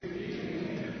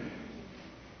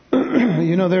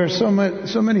There are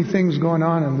so many things going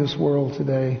on in this world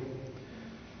today.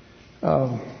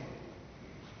 And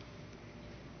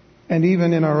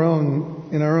even in our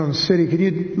own city. Could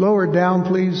you lower it down,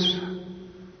 please?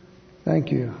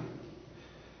 Thank you.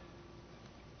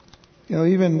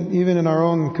 Even in our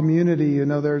own community,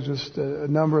 there's just a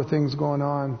number of things going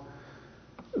on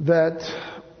that,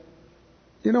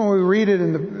 we read it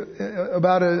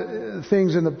about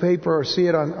things in the paper or see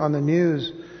it on the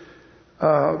news.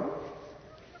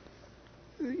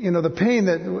 The pain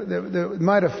that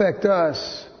might affect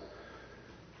us,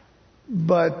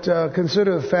 but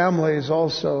consider the families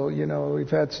also. We've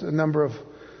had a number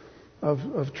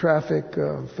of traffic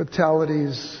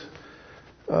fatalities,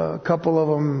 a couple of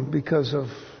them because of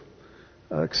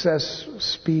excess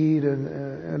speed,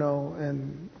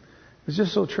 and it's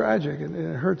just so tragic, and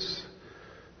it hurts,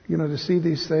 to see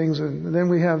these things. And then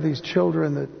we have these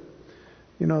children that,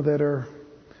 that are.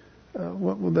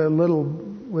 The little,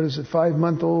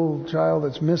 5-month-old child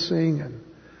that's missing,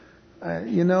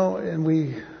 and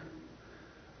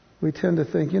we tend to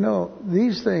think,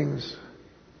 these things,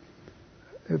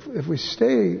 if we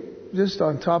stay just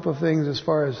on top of things as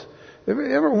far as, if you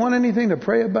ever want anything to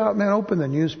pray about, man, open the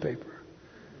newspaper,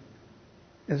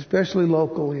 especially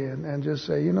locally, and just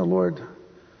say, Lord,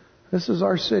 this is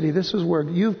our city, this is where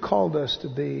you've called us to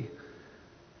be,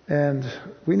 and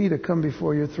we need to come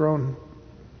before your throne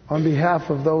on behalf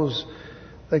of those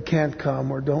that can't come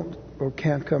or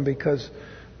can't come because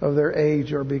of their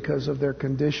age or because of their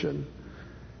condition,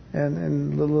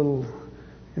 and the little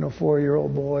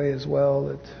 4-year-old boy as well.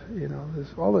 That there's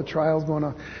all the trials going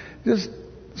on, just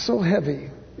so heavy.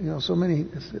 So many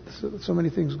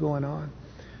things going on.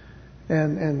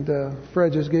 And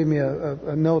Fred just gave me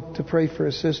a note to pray for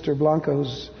his sister Blanca,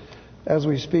 who's, as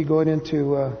we speak, going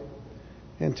into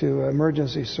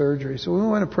emergency surgery. So we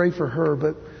want to pray for her,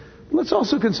 but let's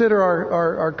also consider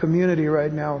our community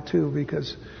right now too,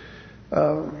 because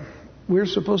we're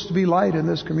supposed to be light in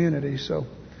this community. So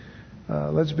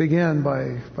let's begin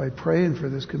by praying for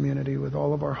this community with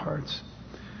all of our hearts.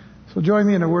 So join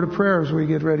me in a word of prayer as we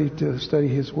get ready to study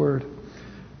His Word.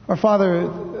 Our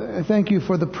Father, I thank You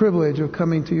for the privilege of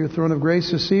coming to Your throne of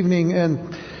grace this evening,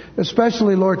 and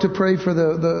especially, Lord, to pray for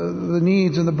the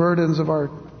needs and the burdens of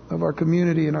our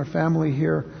community and our family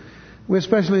here. We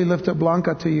especially lift up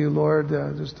Blanca to You, Lord,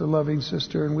 just a loving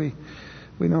sister. And we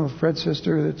know Fred's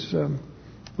sister that's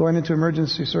going into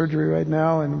emergency surgery right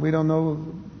now, and we don't know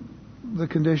the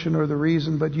condition or the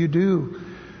reason, but You do.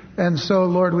 And so,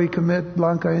 Lord, we commit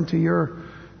Blanca into Your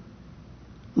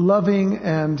loving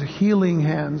and healing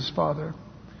hands, Father,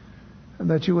 and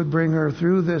that You would bring her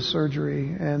through this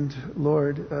surgery and,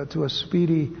 Lord, to a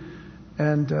speedy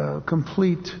and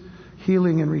complete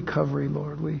healing and recovery,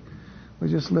 Lord. We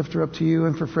just lift her up to You,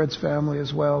 and for Fred's family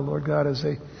as well, Lord God, as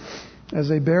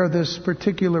they bear this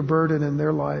particular burden in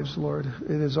their lives, Lord.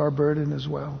 It is our burden as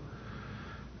well.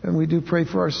 And we do pray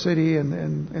for our city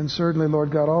and certainly,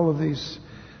 Lord God, all of these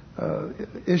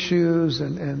issues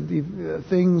and the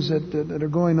things that are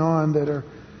going on that are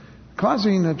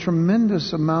causing a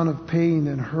tremendous amount of pain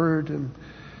and hurt and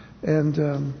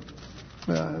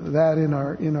that in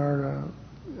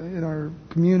our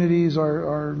communities,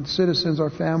 our citizens,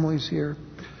 our families here.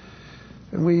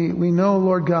 And we know,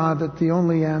 Lord God, that the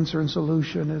only answer and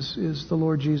solution is the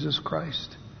Lord Jesus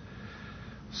Christ.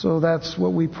 So that's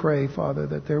what we pray, Father,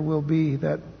 that there will be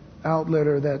that outlet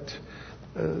or that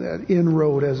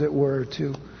inroad, as it were,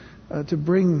 to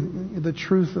bring the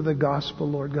truth of the gospel,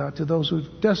 Lord God, to those who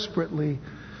desperately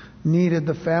needed,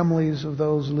 the families of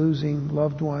those losing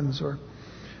loved ones, or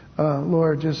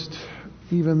Lord, just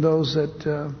even those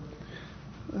that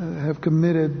have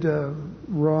committed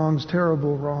wrongs,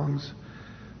 terrible wrongs.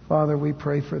 Father, we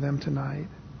pray for them tonight.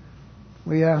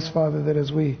 We ask, Father, that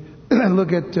as we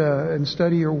look at and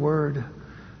study Your Word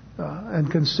and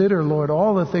consider, Lord,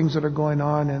 all the things that are going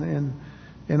on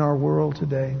in our world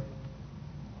today,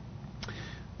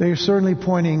 they are certainly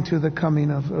pointing to the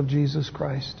coming of Jesus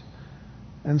Christ.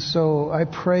 And so I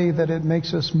pray that it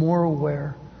makes us more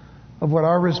aware of what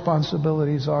our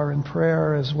responsibilities are in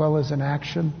prayer as well as in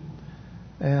action.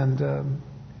 And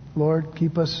Lord,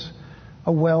 keep us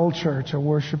a well church, a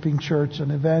worshiping church,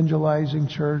 an evangelizing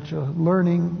church, a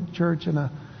learning church, and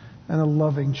a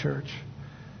loving church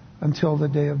until the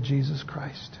day of Jesus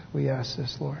Christ. We ask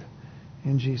this, Lord,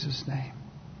 in Jesus' name.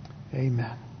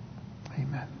 Amen.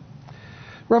 Amen.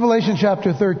 Revelation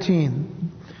chapter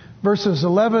 13, verses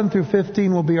 11 through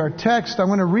 15 will be our text. I'm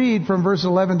going to read from verse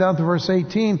 11 down to verse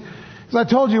 18. Because I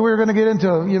told you we were going to get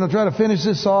into, try to finish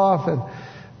this off. And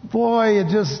boy, it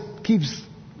just keeps,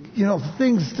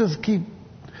 things just keep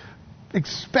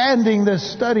expanding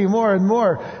this study more and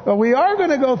more. But we are going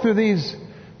to go through these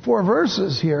 4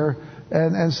 verses here.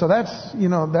 And so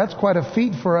that's quite a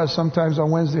feat for us sometimes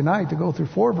on Wednesday night to go through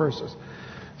 4 verses.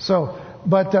 So,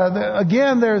 but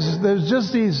again, there's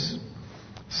just these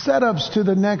setups to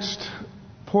the next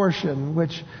portion,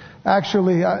 which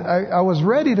actually I was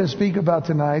ready to speak about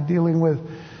tonight, dealing with,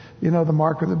 the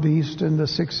mark of the beast and the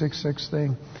 666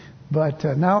 thing. But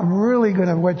now I'm really going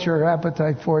to whet your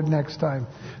appetite for it next time.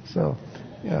 So,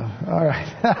 yeah, all right.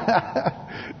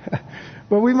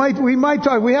 But we might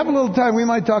talk. We have a little time. We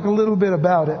might talk a little bit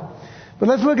about it. But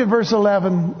let's look at verse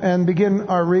 11 and begin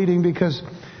our reading, because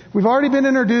we've already been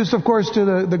introduced, of course,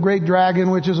 to the great dragon,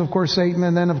 which is, of course, Satan,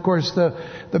 and then, of course,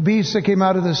 the beast that came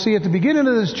out of the sea at the beginning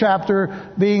of this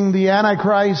chapter, being the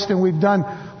Antichrist, and we've done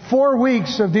 4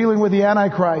 weeks of dealing with the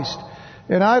Antichrist.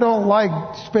 And I don't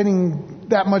like spending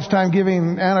that much time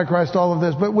giving Antichrist all of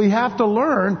this, but we have to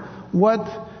learn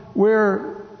what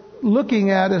we're looking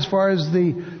at as far as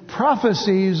the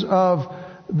prophecies of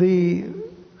the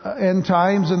end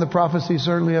times and the prophecies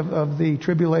certainly of the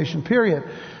tribulation period.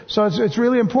 So it's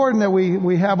really important that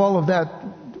we have all of that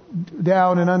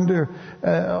down and under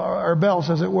our belts,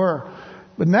 as it were.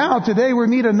 But now today we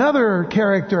meet another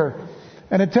character,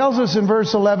 and it tells us in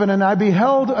verse 11, "And I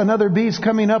beheld another beast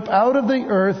coming up out of the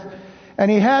earth,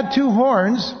 and he had 2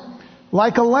 horns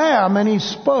like a lamb, and he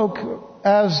spoke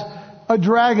as a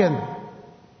dragon.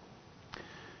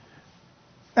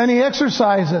 And he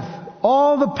exerciseth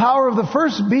all the power of the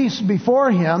first beast before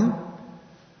him,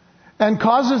 and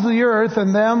causes the earth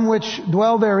and them which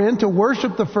dwell therein to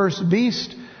worship the first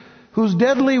beast, whose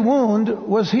deadly wound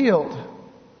was healed.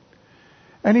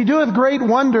 And he doeth great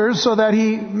wonders, so that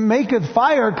he maketh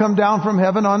fire come down from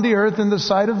heaven on the earth in the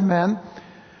sight of men,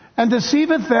 and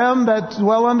deceiveth them that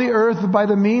dwell on the earth by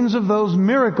the means of those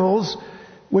miracles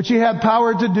which he had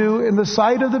power to do in the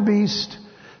sight of the beast,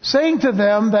 saying to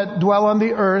them that dwell on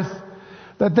the earth,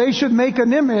 that they should make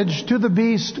an image to the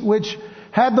beast which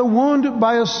had the wound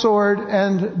by a sword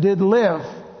and did live.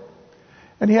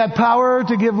 And he had power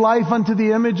to give life unto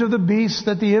the image of the beast,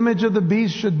 that the image of the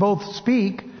beast should both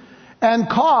speak, and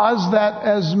cause that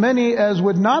as many as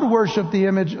would not worship the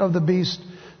image of the beast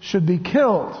should be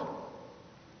killed.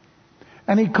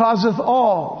 And he causeth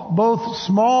all, both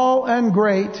small and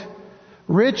great,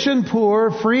 rich and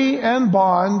poor, free and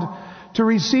bond, to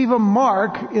receive a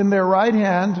mark in their right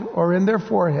hand or in their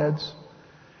foreheads,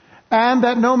 and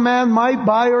that no man might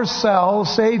buy or sell,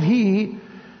 save he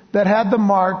that had the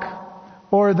mark,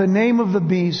 or the name of the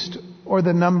beast, or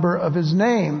the number of his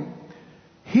name.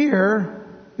 Here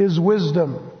is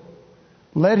wisdom.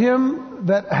 Let him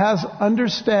that has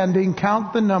understanding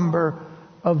count the number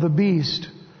of the beast,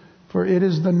 for it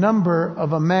is the number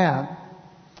of a man,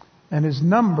 and his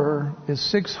number is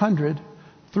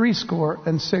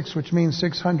 666, which means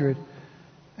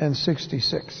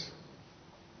 666.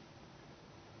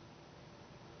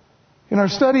 In our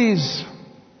studies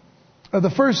of the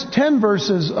first 10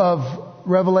 verses of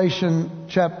Revelation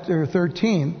chapter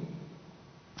 13,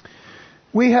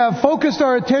 we have focused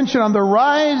our attention on the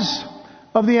rise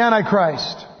of the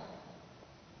Antichrist,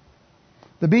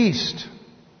 the beast,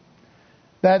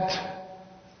 that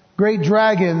great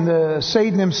dragon, the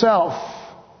Satan himself,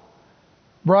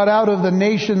 brought out of the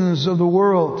nations of the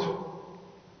world,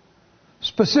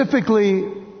 specifically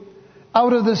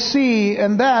out of the sea,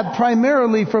 and that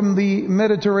primarily from the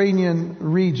Mediterranean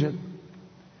region.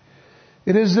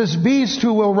 It is this beast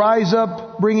who will rise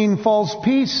up bringing false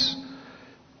peace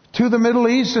to the Middle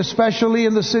East, especially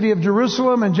in the city of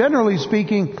Jerusalem, and generally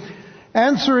speaking,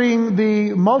 answering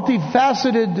the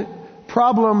multifaceted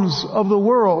problems of the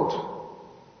world.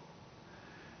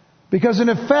 Because in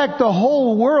effect, the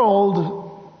whole world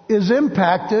is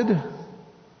impacted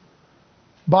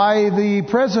by the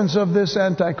presence of this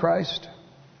Antichrist.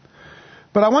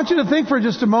 But I want you to think for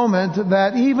just a moment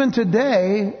that even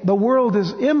today, the world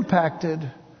is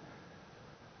impacted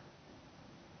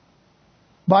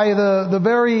by the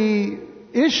very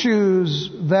issues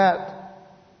that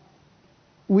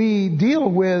we deal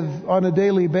with on a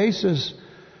daily basis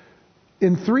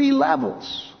in 3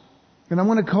 levels. And I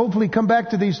want to hopefully come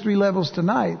back to these 3 levels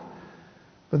tonight.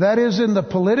 But that is in the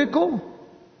political,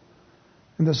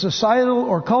 in the societal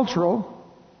or cultural,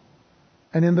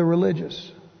 and in the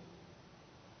religious.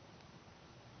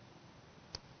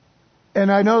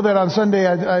 And I know that on Sunday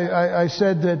I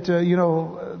said that,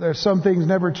 there's some things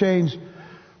never change,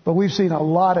 but we've seen a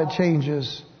lot of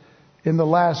changes in the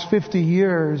last 50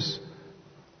 years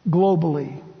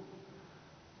globally.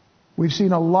 We've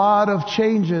seen a lot of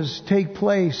changes take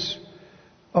place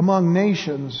among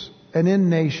nations and in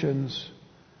nations.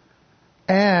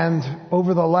 And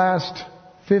over the last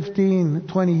 15,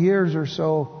 20 years or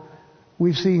so,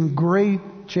 we've seen great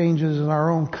changes in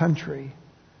our own country.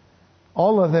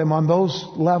 All of them on those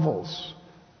levels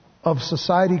of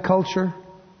society, culture,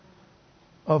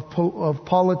 of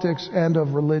politics, and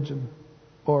of religion.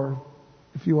 Or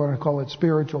if you want to call it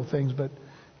spiritual things, but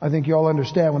I think you all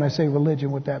understand when I say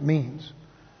religion what that means.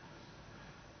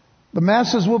 The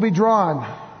masses will be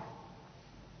drawn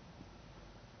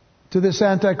to this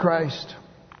Antichrist,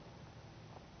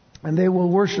 and they will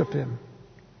worship him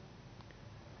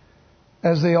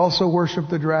as they also worship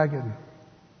the dragon.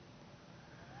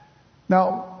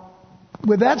 Now,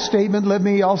 with that statement, let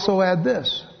me also add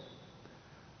this.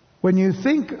 When you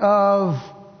think of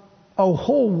a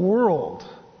whole world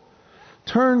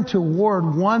turned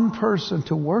toward one person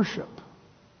to worship,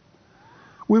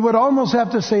 we would almost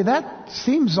have to say that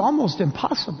seems almost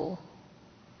impossible.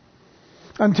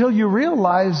 Until you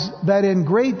realize that in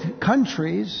great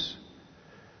countries,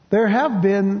 there have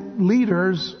been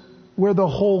leaders where the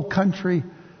whole country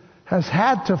has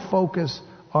had to focus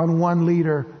on one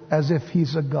leader as if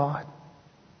he's a god.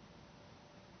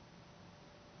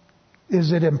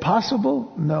 Is it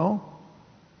impossible? No.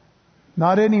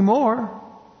 Not anymore.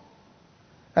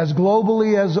 As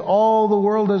globally as all the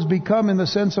world has become in the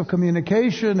sense of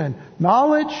communication and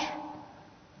knowledge.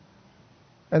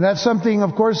 And that's something,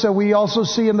 of course, that we also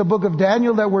see in the book of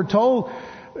Daniel, that we're told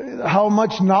how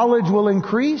much knowledge will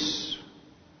increase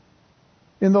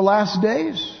in the last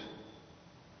days.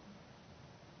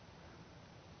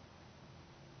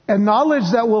 And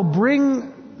knowledge that will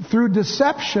bring through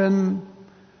deception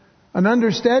an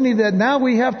understanding that now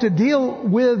we have to deal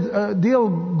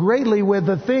greatly with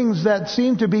the things that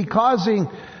seem to be causing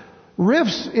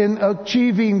rifts in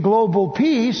achieving global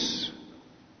peace.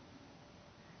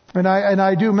 And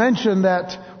I do mention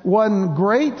that one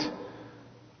great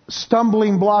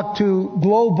stumbling block to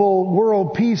global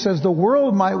world peace, as the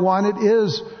world might want it,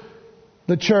 is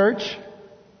the church.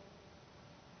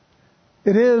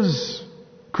 It is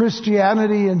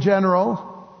Christianity in general.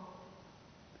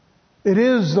 It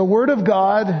is the Word of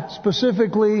God,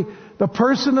 specifically the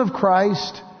person of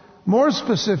Christ, more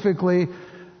specifically,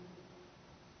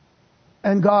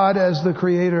 and God as the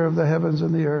creator of the heavens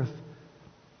and the earth,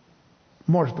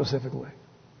 more specifically.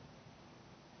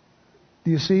 Do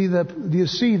you see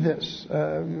this?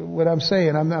 What I'm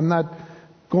saying? I'm not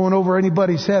going over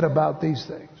anybody's head about these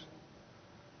things.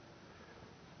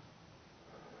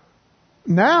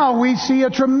 Now we see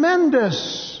a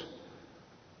tremendous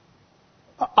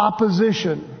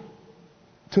opposition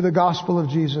to the gospel of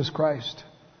Jesus Christ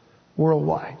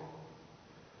worldwide.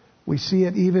 We see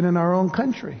it even in our own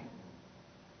country.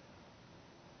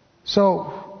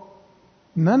 So,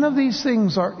 none of these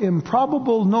things are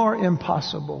improbable nor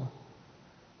impossible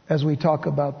as we talk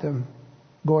about them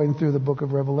going through the book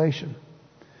of Revelation.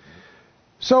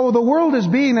 So the world is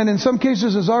being, and in some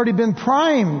cases has already been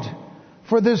primed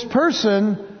for this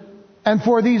person and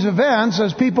for these events,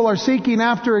 as people are seeking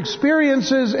after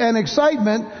experiences and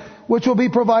excitement which will be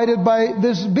provided by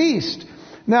this beast.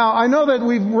 Now, I know that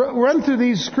we've run through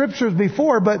these scriptures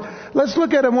before, but let's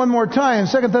look at them one more time.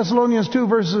 2 Thessalonians 2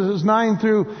 verses 9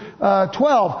 through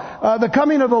 12. The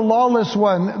coming of the lawless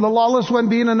one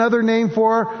being another name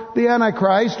for the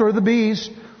Antichrist or the beast.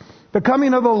 The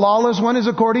coming of the lawless one is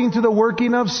according to the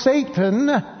working of Satan.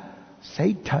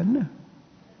 Satan.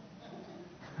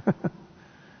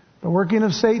 The working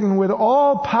of Satan with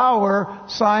all power,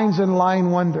 signs, and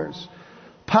lying wonders.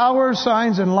 Power,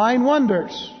 signs, and lying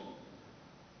wonders.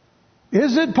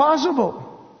 Is it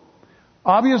possible?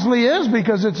 Obviously is,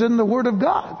 because it's in the Word of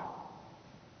God.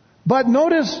 But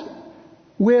notice,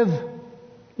 with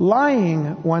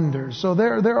lying wonders. So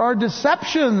there are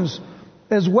deceptions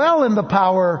as well in the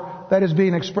power that is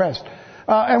being expressed.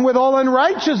 And with all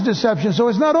unrighteous deception. So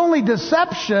it's not only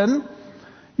deception.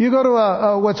 You go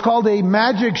to what's called a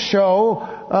magic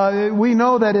show. We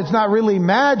know that it's not really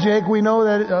magic. We know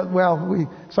that,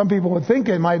 some people would think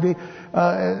it might be.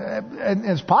 And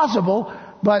it's possible,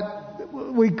 but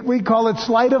we call it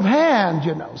sleight of hand,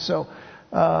 So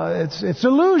it's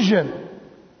illusion.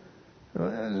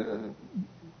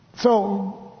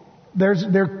 So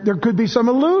there could be some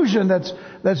illusion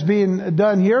that's being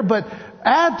done here, but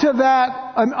add to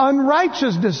that an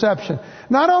unrighteous deception.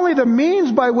 Not only the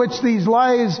means by which these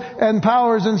lies and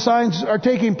powers and signs are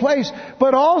taking place,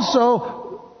 but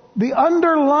also the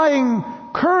underlying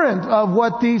current of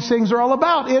what these things are all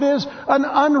about. It is an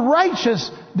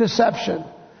unrighteous deception.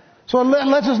 So it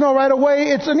lets us know right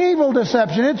away it's an evil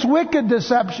deception. It's wicked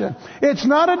deception. It's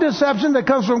not a deception that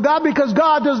comes from God, because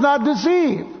God does not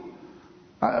deceive.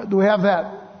 Do we have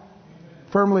that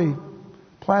firmly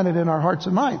planted in our hearts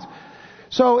and minds?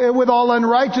 So with all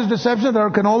unrighteous deception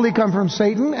that can only come from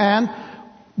Satan and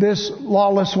this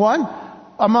lawless one,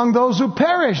 among those who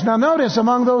perish. Now notice,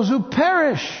 among those who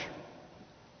perish.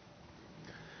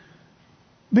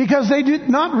 Because they did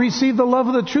not receive the love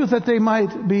of the truth that they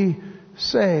might be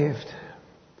saved.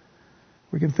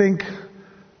 We can think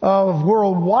of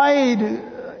worldwide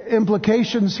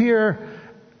implications here.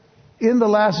 In the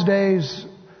last days,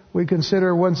 we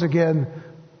consider once again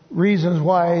reasons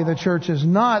why the church is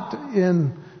not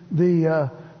in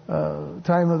the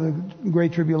time of the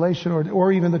Great Tribulation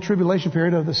or even the tribulation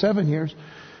period of the 7 years,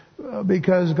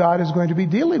 because God is going to be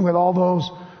dealing with all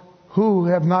those who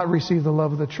have not received the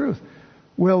love of the truth.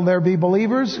 Will there be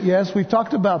believers? Yes, we've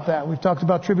talked about that. We've talked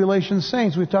about tribulation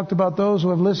saints. We've talked about those who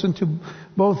have listened to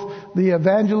both the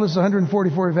evangelists,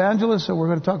 144 evangelists, that we're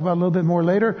going to talk about a little bit more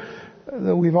later,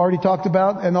 that we've already talked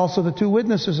about, and also the 2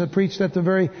 witnesses that preached at the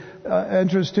very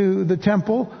entrance to the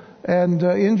temple and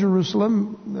in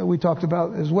Jerusalem that we talked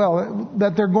about as well,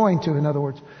 that they're going to, in other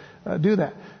words, do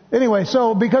that. Anyway,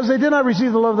 so because they did not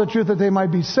receive the love of the truth that they might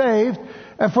be saved,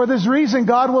 and for this reason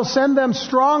God will send them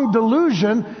strong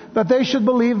delusion that they should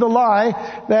believe the lie,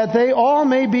 that they all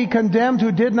may be condemned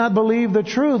who did not believe the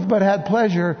truth but had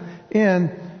pleasure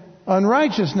in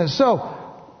unrighteousness. So,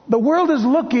 the world is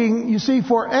looking, you see,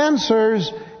 for answers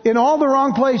in all the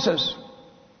wrong places.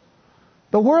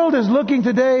 The world is looking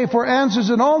today for answers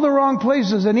in all the wrong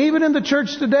places, and even in the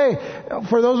church today.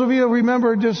 For those of you who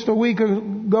remember just a week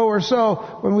ago or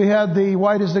so when we had the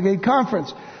White is the Gate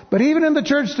conference. But even in the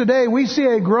church today, we see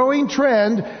a growing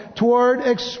trend toward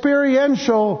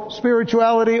experiential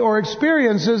spirituality or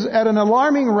experiences at an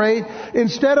alarming rate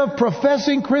instead of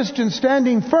professing Christians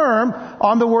standing firm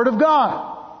on the Word of God.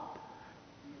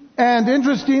 And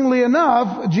interestingly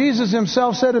enough, Jesus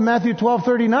himself said in Matthew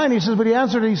 12:39, he says, but he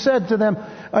answered and he said to them,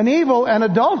 an evil and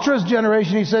adulterous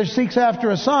generation, he says, seeks after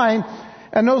a sign,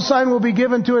 and no sign will be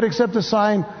given to it except the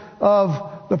sign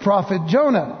of the prophet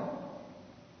Jonah.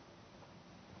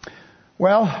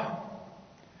 Well,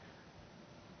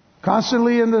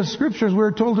 constantly in the scriptures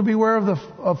we're told to beware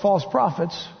of false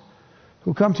prophets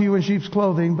who come to you in sheep's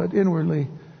clothing, but inwardly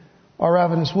are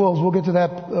ravenous wolves. We'll get to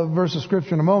that verse of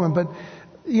scripture in a moment, but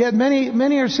yet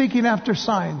many are seeking after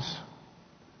signs.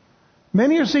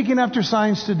 Many are seeking after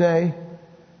signs today,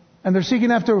 and they're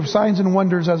seeking after signs and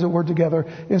wonders, as it were,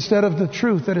 together, instead of the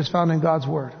truth that is found in God's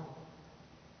Word.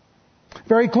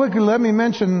 Very quickly, let me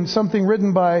mention something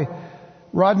written by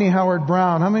Rodney Howard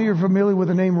Brown. How many of you are familiar with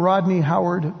the name Rodney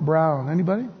Howard Brown?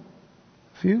 Anybody?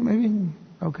 A few, maybe?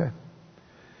 Okay.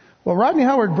 Well, Rodney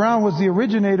Howard Brown was the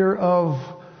originator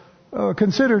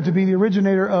considered to be the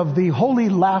originator of the Holy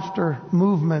Laughter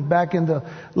movement back in the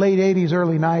late 80s,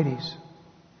 early 90s.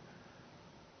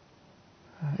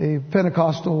 A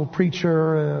Pentecostal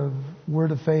preacher, a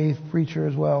Word of Faith preacher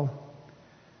as well.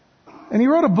 And he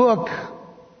wrote a book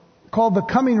called The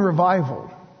Coming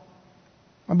Revival.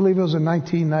 I believe it was in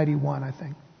 1991, I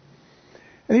think.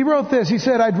 And he wrote this. He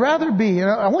said, I'd rather be, and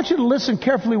I want you to listen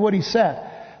carefully what he said.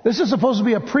 This is supposed to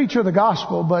be a preacher of the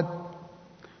gospel, but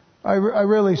I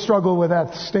really struggle with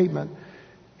that statement.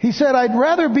 He said, I'd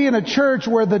rather be in a church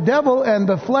where the devil and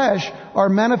the flesh are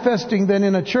manifesting than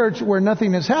in a church where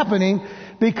nothing is happening,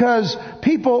 because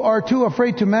people are too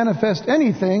afraid to manifest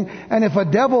anything. And if a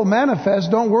devil manifests,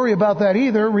 don't worry about that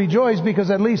either. Rejoice, because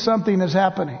at least something is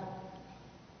happening.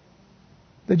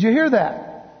 Did you hear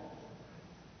that?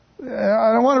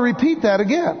 I want to repeat that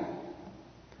again.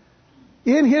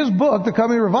 In his book, The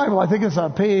Coming Revival, I think it's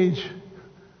on page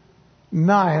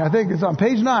 9. I think it's on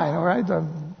page 9, all right?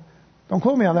 Don't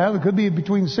quote me on that. It could be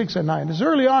between 6 and 9. It's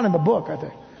early on in the book, I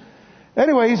think.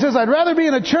 Anyway, he says, I'd rather be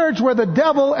in a church where the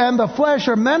devil and the flesh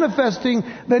are manifesting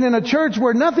than in a church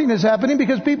where nothing is happening,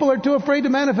 because people are too afraid to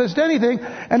manifest anything.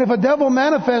 And if a devil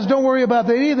manifests, don't worry about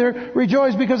that either.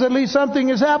 Rejoice, because at least something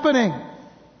is happening.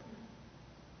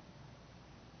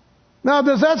 Now,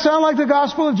 does that sound like the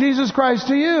gospel of Jesus Christ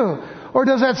to you? Or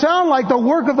does that sound like the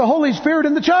work of the Holy Spirit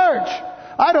in the church?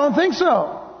 I don't think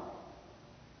so.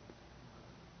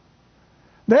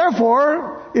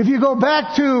 Therefore, if you go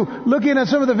back to looking at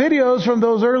some of the videos from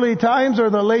those early times, or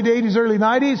the late 80s, early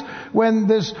 90s, when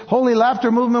this holy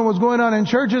laughter movement was going on in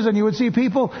churches, and you would see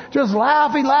people just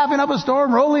laughing up a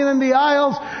storm, rolling in the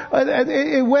aisles,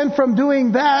 it went from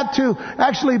doing that to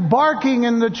actually barking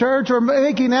in the church, or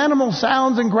making animal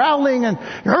sounds and growling and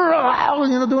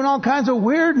doing all kinds of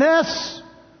weirdness.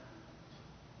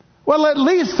 Well, at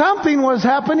least something was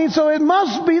happening, so it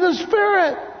must be the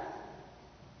Spirit.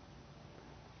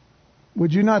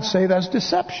 Would you not say that's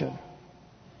deception?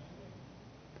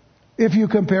 If you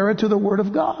compare it to the Word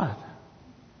of God.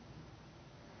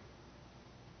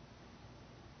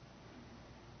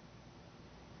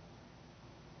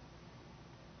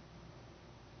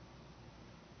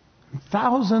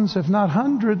 thousands, if not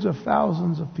hundreds of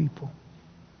thousands of people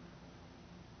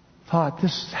thought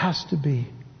this has to be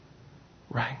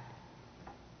right.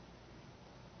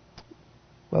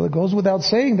 Well, it goes without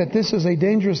saying that this is a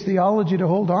dangerous theology to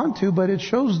hold on to, but it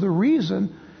shows the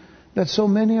reason that so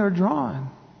many are drawn.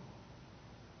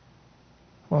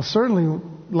 Well, certainly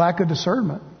lack of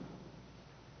discernment.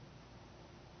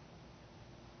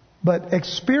 But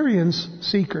experience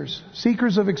seekers,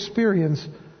 seekers of experience,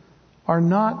 are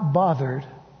not bothered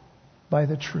by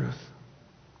the truth.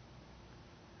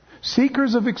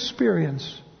 Seekers of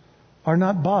experience are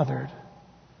not bothered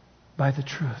by the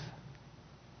truth.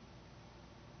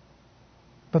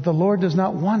 But the Lord does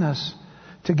not want us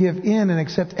to give in and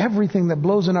accept everything that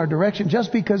blows in our direction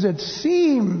just because it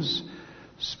seems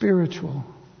spiritual.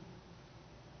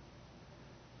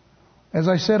 As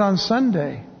I said on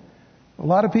Sunday, a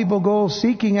lot of people go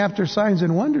seeking after signs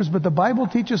and wonders, but the Bible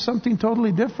teaches something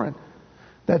totally different.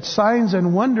 That signs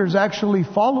and wonders actually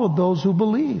followed those who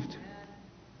believed.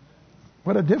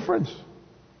 What a difference.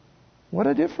 What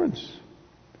a difference.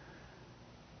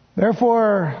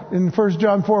 Therefore, in 1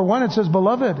 John 4:1 it says,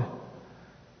 Beloved.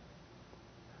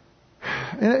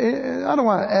 I don't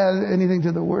want to add anything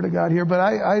to the Word of God here, but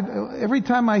every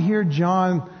time I hear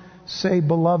John say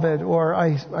beloved, or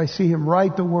I see him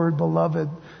write the word beloved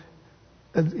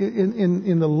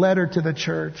in the letter to the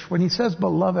church, when he says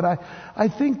beloved, I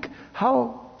think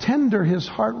how tender his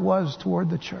heart was toward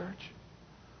the church.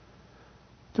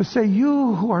 To say,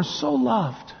 you who are so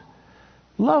loved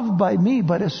by me,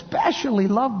 but especially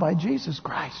loved by Jesus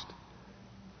Christ.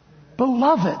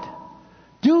 Beloved,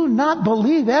 do not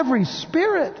believe every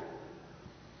spirit,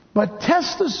 but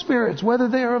test the spirits, whether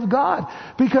they are of God.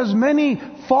 Because many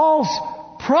false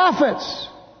prophets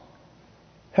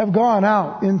have gone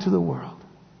out into the world.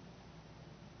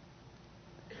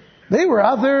 They were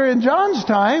out there in John's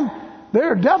time.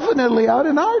 They're definitely out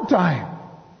in our time.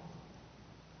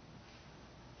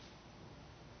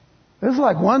 It's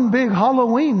like one big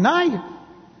Halloween night.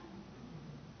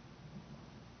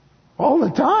 All the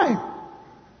time.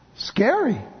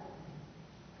 Scary.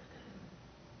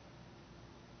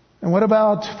 And what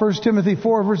about 1 Timothy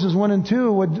 4 verses 1 and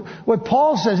 2? What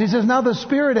Paul says, he says, Now the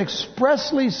Spirit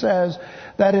expressly says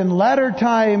that in latter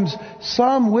times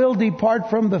some will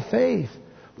depart from the faith.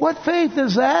 What faith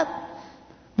is that?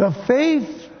 The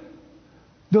faith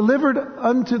delivered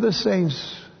unto the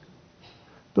saints.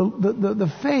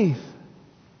 The faith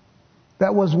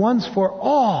that was once for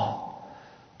all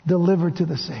delivered to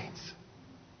the saints.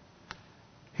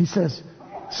 He says,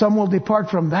 some will depart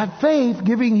from that faith,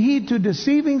 giving heed to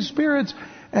deceiving spirits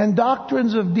and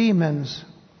doctrines of demons.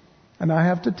 And I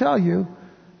have to tell you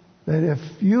that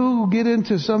if you get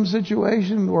into some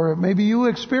situation, or maybe you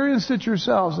experienced it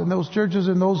yourselves in those churches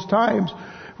in those times,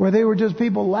 where they were just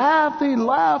people laughing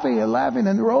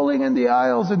and rolling in the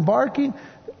aisles and barking,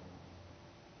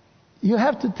 you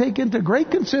have to take into great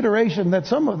consideration that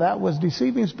some of that was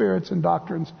deceiving spirits and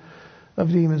doctrines of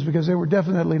demons, because they were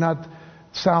definitely not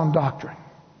sound doctrine.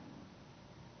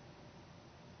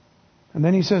 And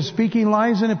then he says, speaking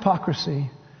lies and hypocrisy,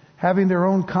 having their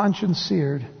own conscience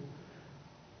seared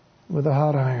with a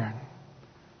hot iron.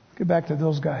 Get back to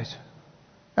those guys.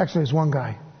 Actually, it's one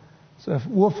guy. It's a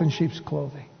wolf in sheep's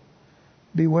clothing.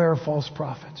 Beware of false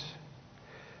prophets.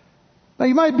 Now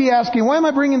you might be asking, why am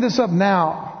I bringing this up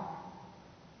now?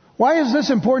 Why is this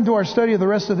important to our study of the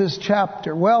rest of this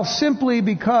chapter? Well, simply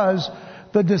because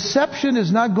the deception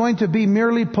is not going to be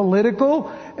merely political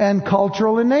and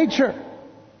cultural in nature.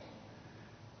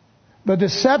 The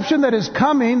deception that is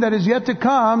coming, that is yet to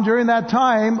come during that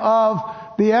time of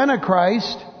the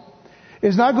Antichrist,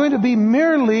 is not going to be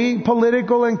merely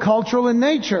political and cultural in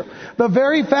nature. The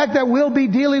very fact that we'll be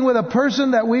dealing with a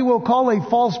person that we will call a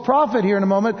false prophet here in a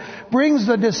moment brings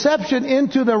the deception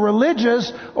into the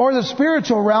religious or the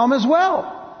spiritual realm as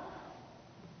well.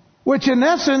 Which in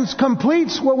essence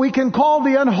completes what we can call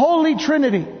the unholy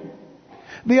Trinity.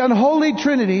 The unholy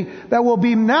Trinity that will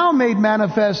be now made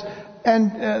manifest,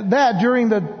 and that during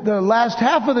the last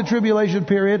half of the tribulation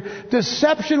period,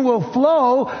 deception will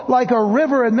flow like a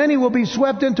river, and many will be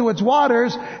swept into its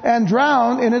waters and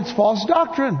drowned in its false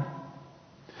doctrine.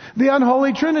 The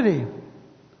unholy Trinity.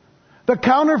 The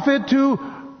counterfeit to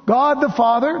God the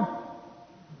Father,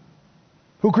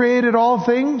 who created all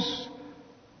things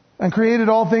and created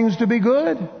all things to be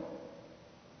good.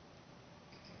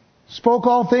 Spoke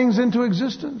all things into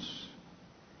existence.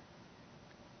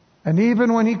 And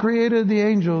even when He created the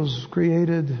angels,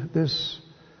 created this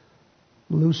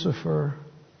Lucifer,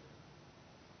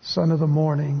 son of the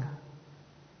morning,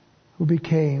 who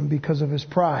became, because of his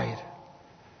pride,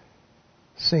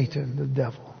 Satan, the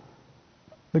devil,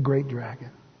 the great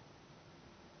dragon.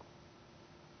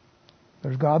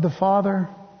 There's God the Father.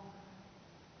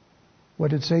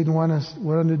 What did Satan want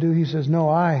him to do? He says, no,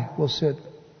 I will sit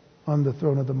on the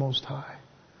throne of the Most High.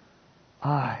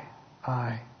 I.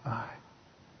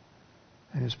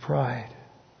 And his pride.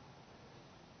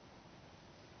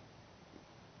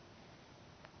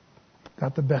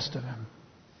 Got the best of him.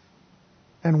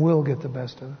 And will get the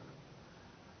best of him.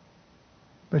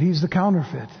 But he's the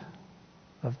counterfeit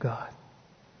of God,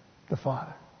 the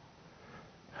Father.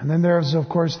 And then there's, of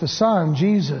course, the Son,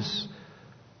 Jesus,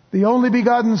 the only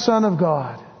begotten Son of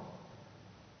God.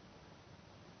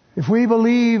 If we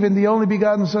believe in the only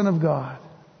begotten Son of God,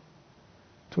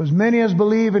 to as many as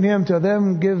believe in him, to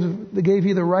them gave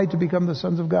he the right to become the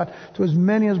sons of God, to as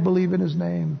many as believe in his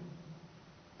name.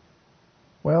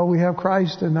 Well, we have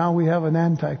Christ, and now we have an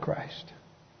Antichrist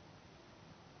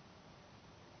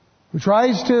who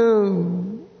tries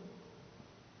to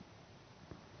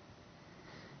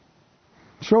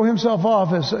show himself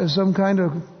off as some kind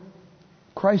of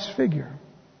Christ figure.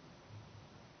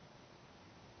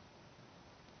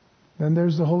 Then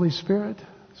there's the Holy Spirit,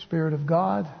 Spirit of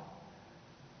God,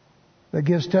 that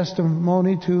gives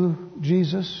testimony to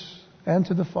Jesus and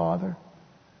to the Father.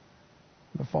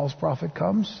 The false prophet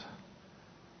comes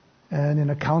and in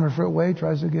a counterfeit way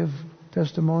tries to give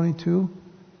testimony to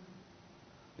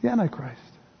the Antichrist.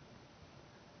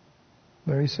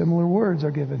 Very similar words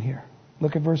are given here.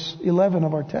 Look at verse 11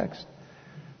 of our text.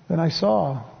 Then I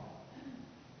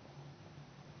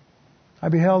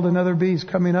beheld another beast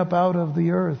coming up out of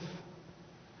the earth.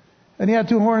 And he had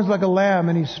two horns like a lamb,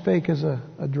 and he spake as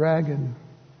a dragon.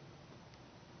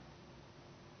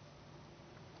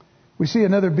 We see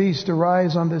another beast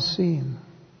arise on this scene.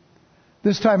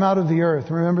 This time out of the earth.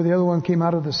 Remember, the other one came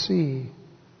out of the sea.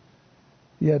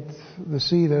 Yet the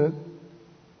sea that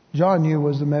John knew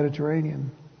was the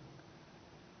Mediterranean.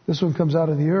 This one comes out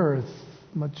of the earth,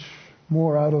 much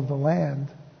more out of the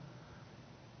land.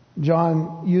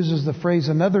 John uses the phrase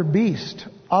another beast,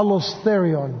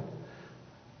 alostherion,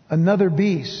 another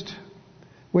beast,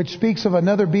 which speaks of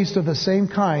another beast of the same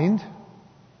kind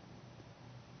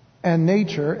and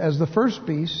nature as the first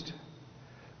beast,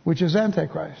 which is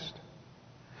Antichrist.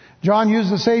 John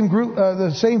used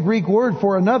the same Greek word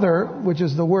for another, which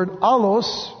is the word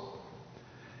allos.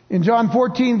 In John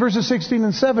 14, verses 16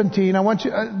 and 17,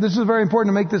 this is very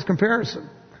important to make this comparison.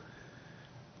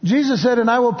 Jesus said, and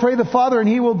I will pray the Father, and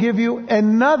he will give you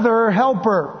another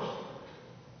helper.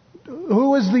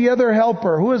 Who is the other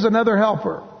helper? Who is another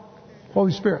helper?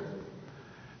 Holy Spirit.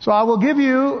 So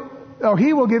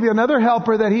he will give you another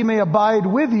helper that he may abide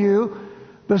with you,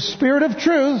 the Spirit of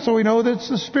truth, so we know that it's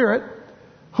the Spirit,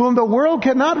 whom the world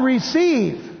cannot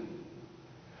receive,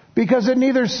 because it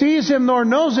neither sees him nor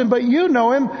knows him, but you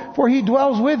know him, for he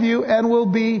dwells with you and will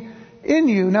be in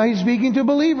you. Now he's speaking to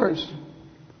believers.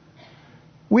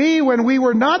 We, when we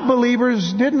were not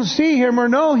believers, didn't see him or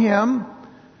know him,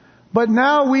 but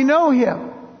now we know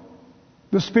him,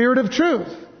 the Spirit of truth.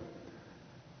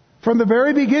 From the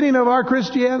very beginning of our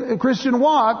Christian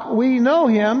walk, we know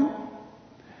him.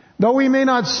 Though we may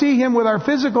not see him with our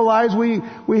physical eyes,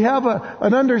 we have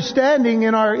an understanding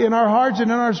in our hearts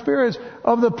and in our spirits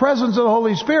of the presence of the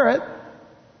Holy Spirit.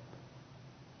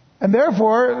 And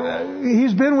therefore,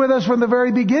 he's been with us from the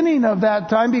very beginning of that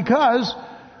time, because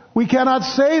we cannot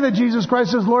say that Jesus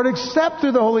Christ is Lord except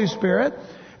through the Holy Spirit.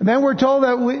 And then we're told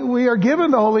that we are given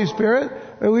the Holy Spirit,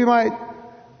 that we might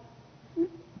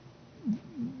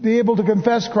be able to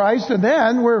confess Christ, and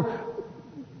then we're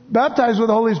baptized with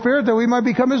the Holy Spirit that we might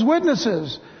become his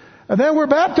witnesses. And then we're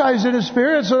baptized in his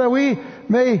Spirit so that we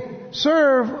may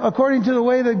serve according to the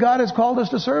way that God has called us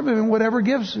to serve him in whatever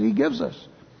gifts he gives us.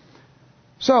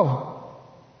 So,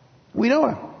 we know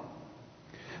him.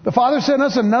 The Father sent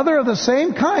us another of the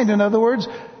same kind, in other words,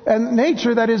 and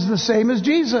nature that is the same as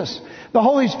Jesus. The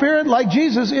Holy Spirit, like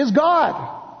Jesus, is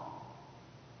God.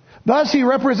 Thus, he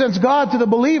represents God to the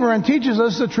believer and teaches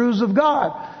us the truths of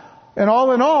God. And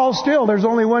all in all, still, there's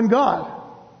only one God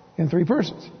in three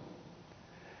persons.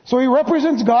 So he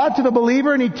represents God to the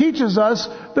believer, and he teaches us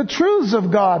the truths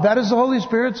of God. That is the Holy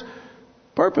Spirit's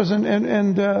purpose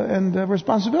and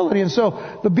responsibility. And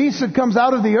so the beast that comes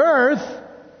out of the earth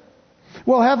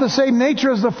will have the same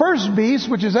nature as the first beast,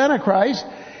 which is Antichrist.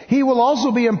 He will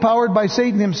also be empowered by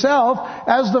Satan himself,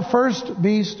 as the first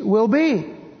beast will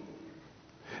be.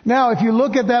 Now, if you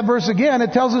look at that verse again,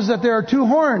 it tells us that there are two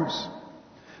horns.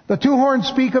 The two horns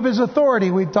speak of his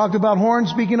authority. We've talked about horns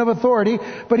speaking of authority,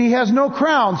 but he has no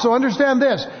crown. So understand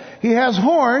this. He has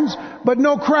horns, but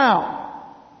no crown.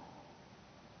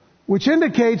 Which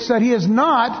indicates that he is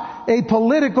not a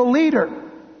political leader.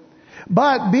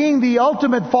 But being the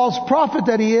ultimate false prophet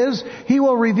that he is, he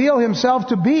will reveal himself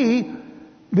to be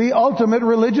The ultimate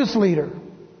religious leader.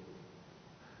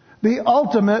 The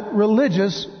ultimate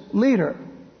religious leader.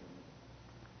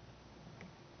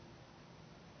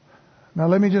 Now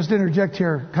let me just interject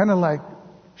here, kind of like,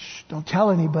 shh, don't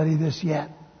tell anybody this yet.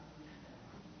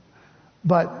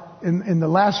 But in the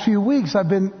last few weeks, I've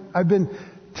been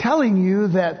telling you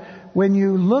that when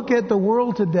you look at the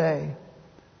world today,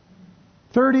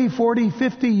 30, 40,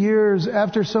 50 years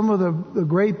after some of the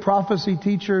great prophecy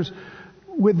teachers,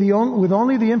 with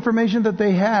only the information that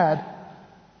they had,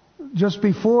 just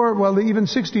before, well, even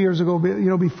 60 years ago,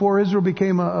 before Israel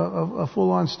became a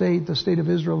full-on state, the state of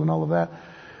Israel and all of that,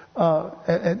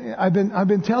 and I've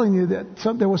been telling you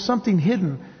that there was something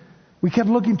hidden. We kept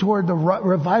looking toward the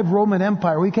revived Roman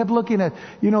Empire. We kept looking at,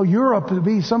 Europe to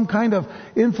be some kind of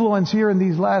influence here in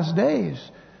these last days.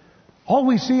 All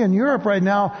we see in Europe right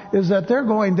now is that they're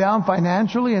going down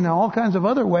financially and in all kinds of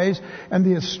other ways. And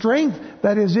the strength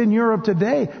that is in Europe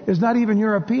today is not even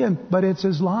European, but it's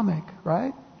Islamic,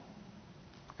 right?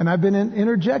 And I've been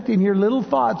interjecting here little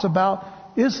thoughts about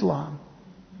Islam.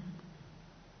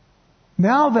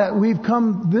 Now that we've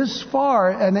come this far,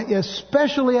 and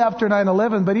especially after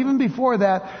 9/11, but even before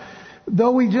that,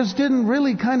 though we just didn't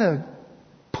really kind of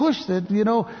push it,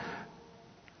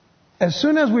 as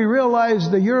soon as we realized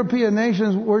the European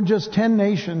nations were just 10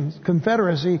 nations,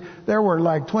 confederacy, there were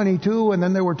like 22 and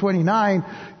then there were 29,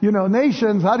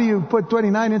 nations. How do you put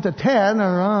 29 into 10?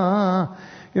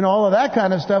 All of that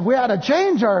kind of stuff. We had to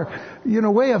change our,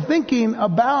 way of thinking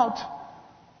about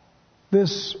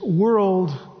this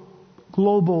world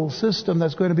global system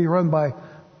that's going to be run by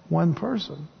one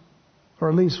person, or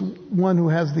at least one who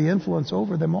has the influence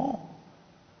over them all.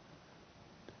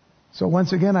 So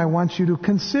once again, I want you to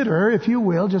consider, if you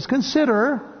will, just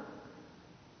consider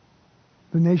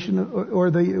the nation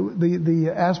or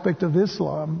the aspect of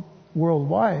Islam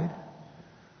worldwide.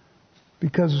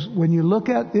 Because when you look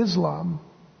at Islam,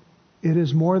 it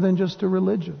is more than just a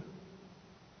religion.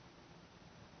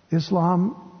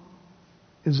 Islam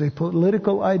is a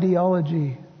political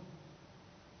ideology.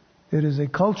 It is a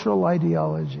cultural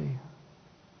ideology.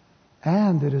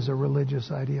 And it is a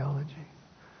religious ideology.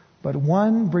 But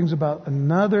one brings about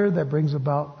another that brings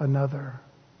about another.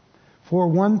 For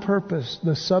one purpose,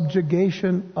 the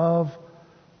subjugation of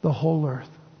the whole earth.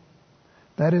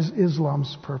 That is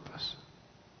Islam's purpose.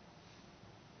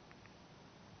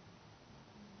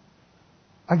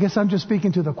 I guess I'm just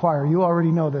speaking to the choir. You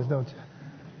already know this, don't you?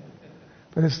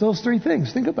 But it's those three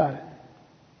things. Think about it.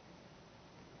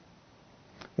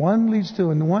 One leads to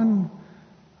one,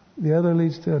 the other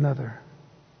leads to another.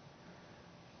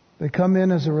 They come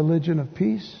in as a religion of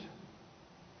peace.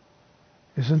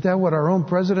 Isn't that what our own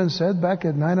president said back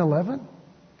at 9/11?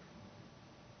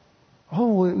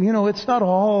 Oh, it's not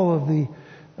all of the,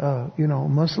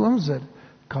 Muslims that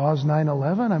caused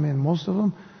 9/11. I mean, most of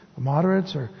them, the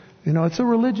moderates, it's a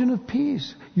religion of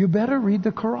peace. You better read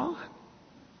the Quran.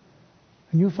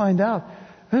 And you find out,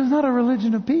 it's not a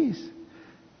religion of peace.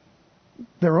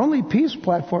 Their only peace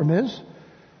platform is,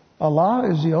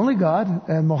 Allah is the only God,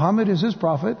 and Muhammad is His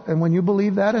prophet, and when you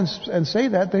believe that and say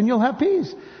that, then you'll have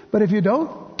peace. But if you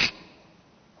don't,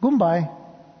 goodbye.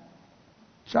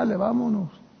 Chale, vámonos.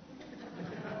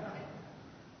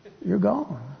 You're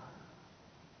gone.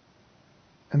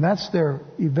 And that's their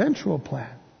eventual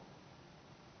plan.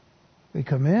 They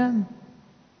come in,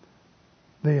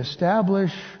 they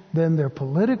establish then their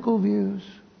political views,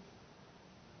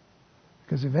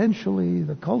 because eventually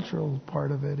the cultural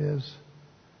part of it is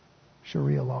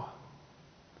Sharia law.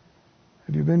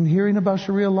 Have you been hearing about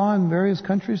Sharia law in various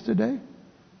countries today?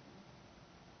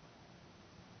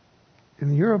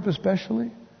 In Europe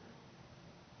especially?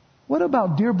 What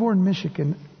about Dearborn,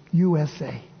 Michigan,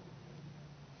 USA?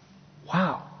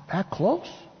 Wow, that close?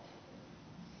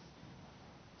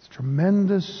 It's a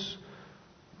tremendous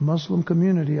Muslim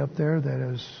community up there that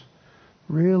has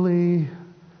really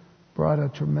brought a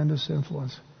tremendous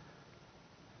influence.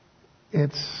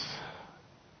 It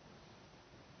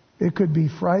could be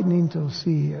frightening to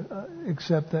see,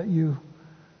 except that you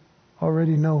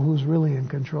already know who's really in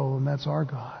control, and that's our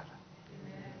God.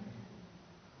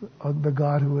 The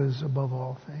God who is above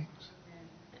all things.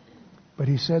 But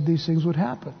He said these things would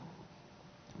happen.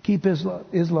 Keep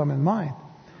Islam in mind.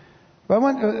 But I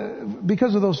want,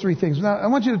 because of those three things. Now, I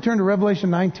want you to turn to Revelation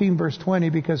 19, verse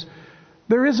 20, because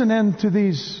there is an end to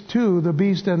these two, the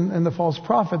beast and the false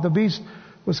prophet. The beast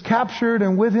was captured,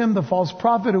 and with him the false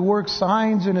prophet who works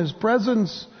signs in his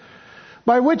presence,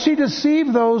 by which he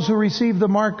deceived those who received the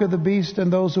mark of the beast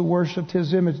and those who worshipped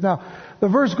his image. Now, the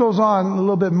verse goes on a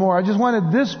little bit more. I just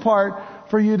wanted this part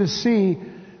for you to see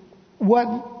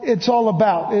what it's all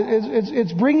about.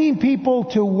 It's bringing people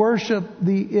to worship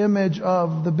the image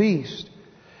of the beast.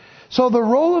 So the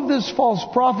role of this false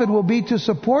prophet will be to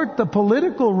support the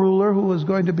political ruler who is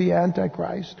going to be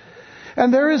Antichrist.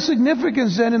 And there is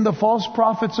significance then in the false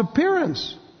prophet's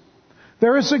appearance.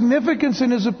 There is significance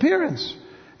in his appearance.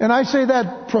 And I say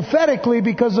that prophetically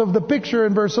because of the picture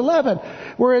in verse 11,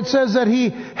 where it says that he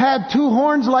had two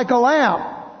horns like a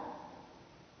lamb.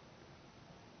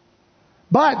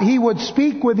 But he would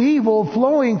speak with evil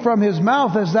flowing from his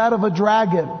mouth as that of a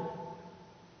dragon.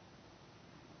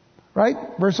 Right?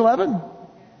 Verse 11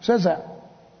 says that.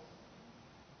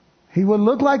 He would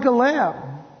look like a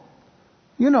lamb.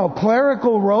 You know,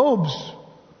 clerical robes.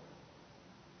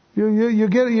 You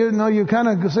kind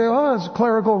of say, oh, it's a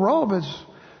clerical robe. It's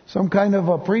some kind of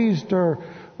a priest or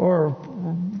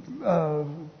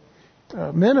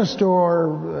minister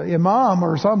or imam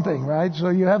or something, right? So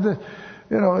you have to,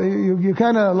 you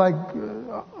kind of like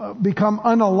become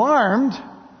unalarmed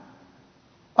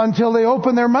until they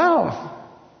open their mouth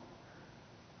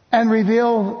and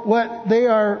reveal what they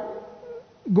are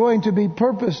going to be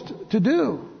purposed to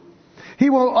do. He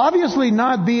will obviously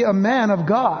not be a man of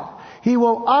God. He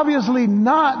will obviously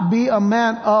not be a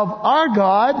man of our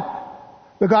God,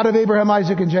 the God of Abraham,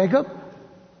 Isaac, and Jacob,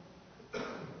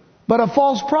 but a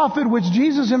false prophet, which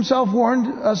Jesus himself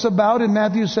warned us about in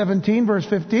Matthew 17, verse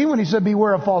 15, when he said,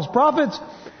 beware of false prophets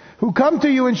who come to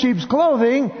you in sheep's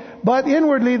clothing, but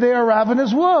inwardly they are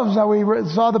ravenous wolves. Now we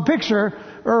saw the picture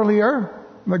earlier,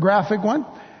 the graphic one.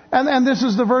 And this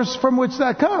is the verse from which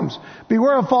that comes.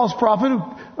 Beware of false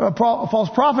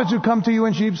prophets who come to you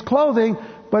in sheep's clothing,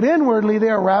 but inwardly they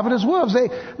are ravenous wolves.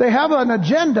 They have an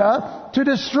agenda to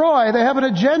destroy. They have an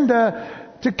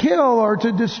agenda to kill or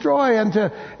to destroy and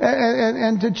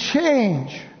to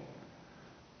change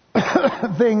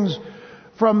things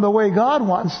from the way God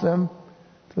wants them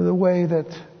to the way that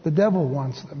the devil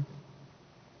wants them.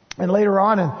 And later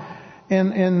on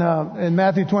in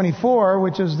Matthew 24,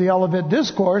 which is the Olivet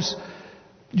Discourse,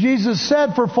 Jesus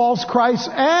said, for false Christs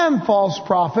and false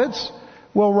prophets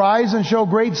will rise and show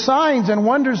great signs and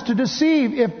wonders to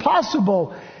deceive, if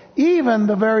possible, even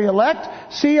the very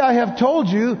elect. See, I have told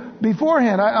you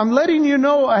beforehand. I'm letting you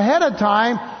know ahead of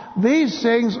time these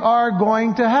things are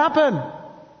going to happen.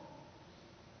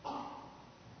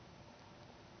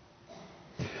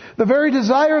 The very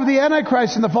desire of the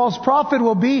Antichrist and the false prophet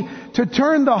will be to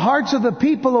turn the hearts of the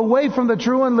people away from the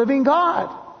true and living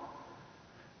God.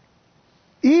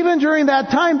 Even during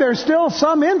that time, there's still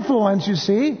some influence, you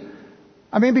see.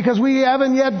 I mean, because we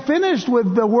haven't yet finished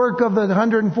with the work of the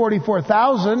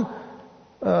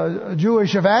 144,000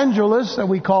 Jewish evangelists that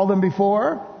we called them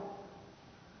before.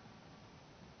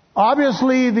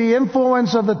 Obviously, the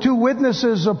influence of the two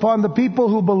witnesses upon the people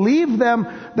who believed them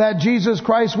that Jesus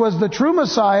Christ was the true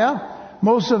Messiah,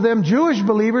 most of them Jewish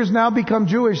believers, now become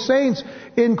Jewish saints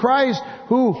in Christ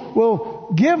who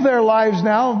will give their lives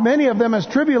now, many of them as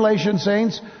tribulation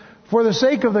saints, for the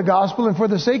sake of the gospel and for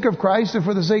the sake of Christ and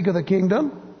for the sake of the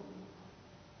kingdom.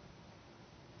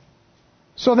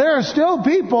 So there are still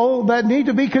people that need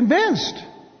to be convinced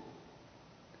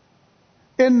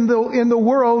in the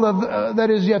world that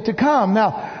is yet to come.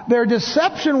 Now, their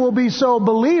deception will be so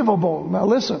believable. Now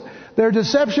listen, their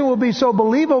deception will be so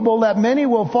believable that many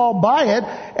will fall by it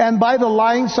and by the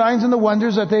lying signs and the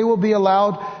wonders that they will be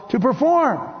allowed to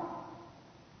perform.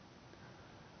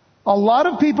 A lot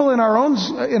of people in our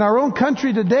own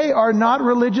country today are not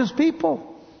religious people.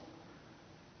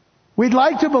 We'd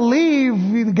like to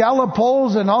believe Gallup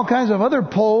polls and all kinds of other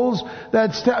polls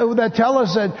that tell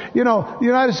us that, the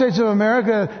United States of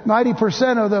America,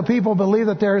 90% of the people believe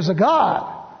that there is a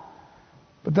God.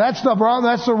 But that's the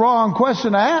wrong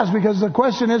question to ask, because the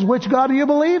question is, which God do you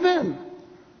believe in?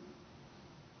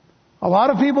 A lot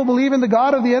of people believe in the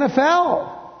God of the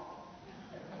NFL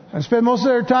and spend most of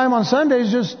their time on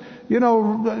Sundays just,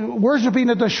 worshiping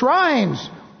at the shrines.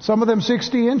 Some of them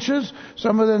 60 inches,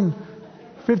 some of them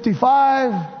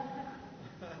 55.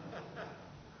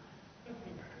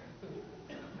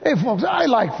 Hey folks, I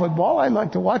like football. I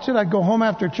like to watch it. I go home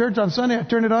after church on Sunday, I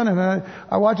turn it on and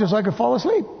I watch it so I can fall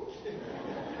asleep.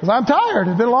 Because I'm tired.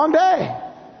 It's been a long day.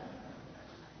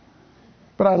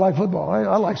 But I like football.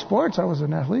 I like sports. I was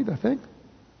an athlete, I think.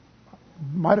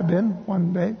 Might have been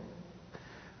one day.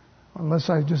 Unless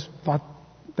I just thought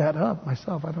that up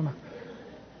myself. I don't know.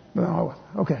 No,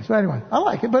 okay, so anyway, I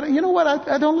like it. But you know what?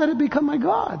 I don't let it become my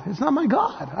God. It's not my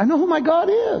God. I know who my God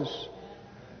is.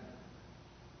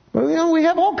 But we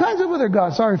have all kinds of other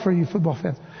gods. Sorry for you football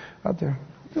fans out there.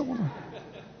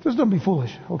 Just don't be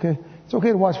foolish, okay? It's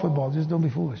okay to watch football. Just don't be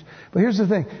foolish. But here's the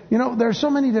thing. There's so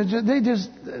many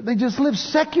that they just live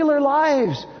secular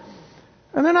lives.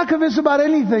 And they're not convinced about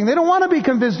anything. They don't want to be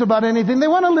convinced about anything. They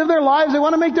want to live their lives. They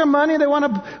want to make their money. They want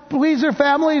to please their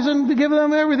families and give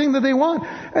them everything that they want.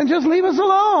 And just leave us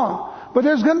alone. But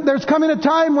there's coming a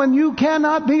time when you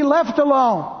cannot be left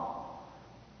alone.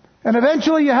 And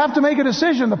eventually you have to make a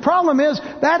decision. The problem is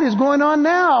that is going on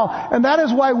now. And that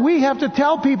is why we have to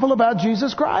tell people about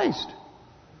Jesus Christ.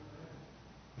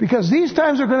 Because these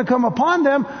times are going to come upon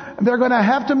them, and they're going to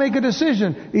have to make a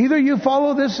decision. Either you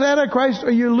follow this Antichrist or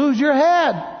you lose your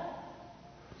head.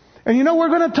 And you know, we're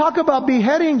going to talk about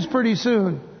beheadings pretty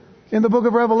soon in the book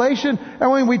of Revelation.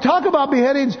 And when we talk about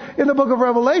beheadings in the book of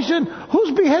Revelation,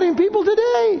 who's beheading people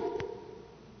today?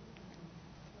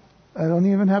 I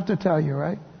don't even have to tell you,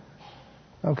 right?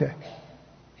 Okay.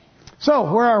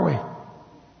 So, where are we?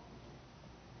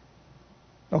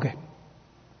 Okay.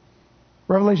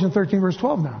 Revelation 13 verse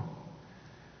 12 now.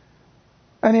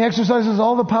 And he exercises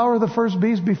all the power of the first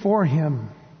beast before him.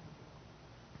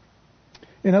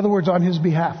 In other words, on his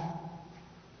behalf.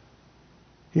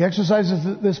 He exercises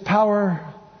this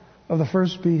power of the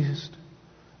first beast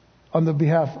on the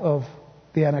behalf of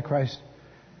the Antichrist.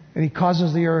 And he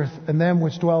causes the earth and them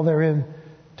which dwell therein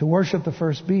to worship the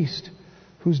first beast,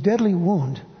 whose deadly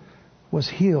wound was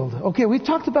healed. Okay, we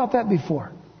talked about that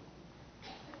before.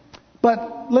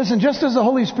 But listen, just as the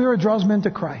Holy Spirit draws men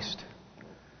to Christ,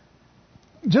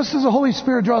 just as the Holy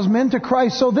Spirit draws men to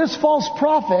Christ, so this false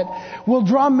prophet will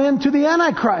draw men to the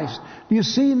Antichrist. Do you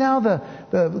see now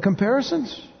the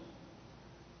comparisons?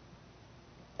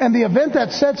 And the event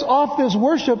that sets off this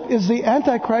worship is the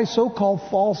Antichrist's so-called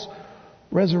false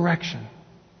resurrection.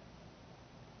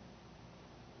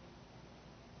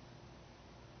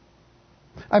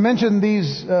 I mentioned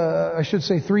these, I should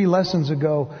say 3 lessons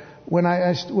ago,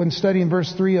 when studying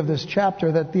verse 3 of this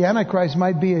chapter, that the Antichrist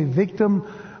might be a victim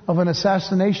of an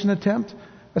assassination attempt.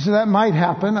 I said that might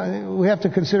happen. We have to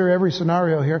consider every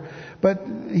scenario here. But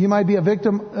he might be a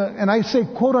victim, and I say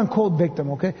quote-unquote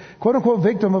victim, okay? Quote-unquote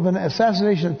victim of an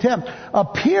assassination attempt,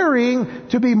 appearing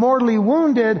to be mortally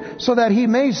wounded so that he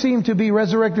may seem to be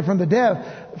resurrected from the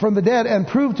dead and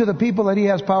prove to the people that he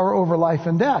has power over life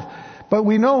and death. But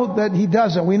we know that he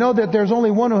doesn't. We know that there's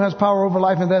only one who has power over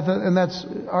life and death, and that's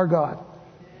our God.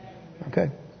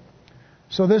 Okay?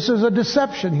 So this is a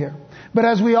deception here. But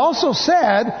as we also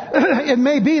said, it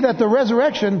may be that the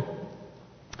resurrection,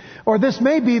 or this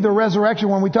may be the resurrection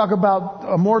when we talk about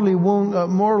a mortal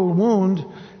wound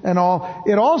and all,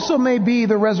 it also may be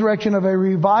the resurrection of a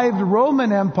revived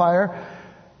Roman Empire.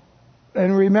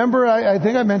 And remember, I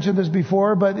think I mentioned this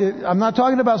before, but I'm not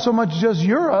talking about so much just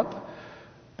Europe.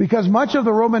 Because much of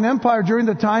the Roman Empire during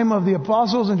the time of the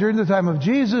apostles and during the time of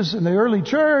Jesus and the early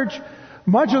church,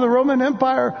 much of the Roman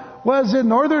Empire was in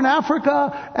northern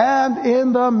Africa and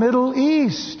in the Middle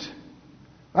East.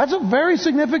 That's a very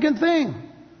significant thing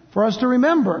for us to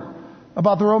remember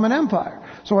about the Roman Empire.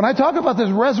 So when I talk about this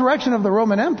resurrection of the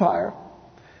Roman Empire,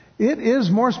 it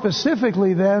is more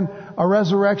specifically than a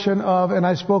resurrection of, and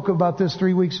I spoke about this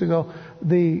 3 weeks ago,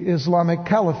 the Islamic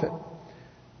Caliphate.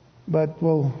 But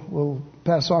we'll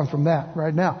pass on from that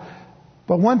right now.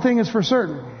 But one thing is for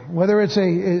certain, whether it's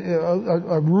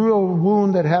a real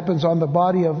wound that happens on the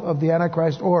body of the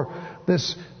Antichrist, or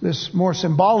this more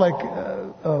symbolic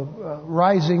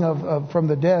rising from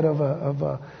the dead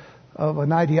of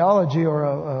an ideology or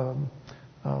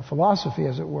a philosophy,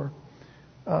 as it were.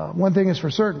 One thing is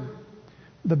for certain: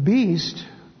 the beast,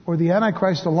 or the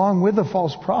Antichrist, along with the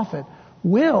false prophet,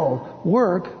 will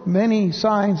work many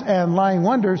signs and lying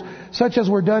wonders, such as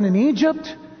were done in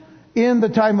Egypt in the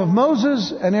time of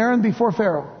Moses and Aaron before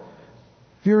Pharaoh.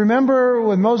 If you remember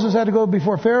when Moses had to go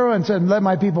before Pharaoh and said, "Let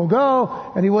my people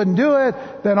go," and he wouldn't do it,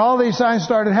 then all these signs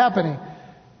started happening.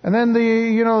 And then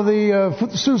the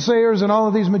soothsayers and all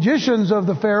of these magicians of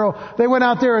the Pharaoh, they went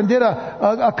out there and did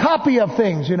a copy of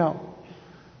things,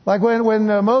 Like when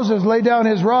Moses laid down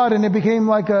his rod and it became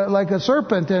like a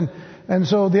serpent, and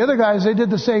so the other guys, they did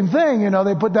the same thing.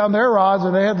 They put down their rods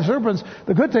and they had the serpents.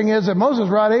 The good thing is that Moses'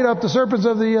 rod ate up the serpents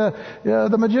of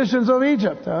the magicians of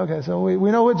Egypt. Okay, so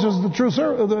we know which is the true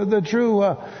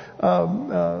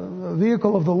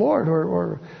vehicle of the Lord,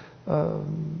 or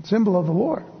symbol of the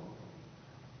Lord.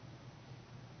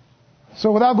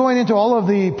 So without going into all of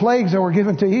the plagues that were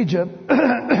given to Egypt,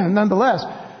 nonetheless,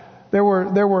 there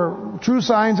were true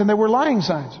signs and there were lying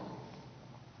signs.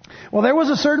 Well, there was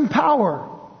a certain power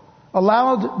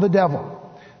allowed the devil.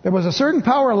 There was a certain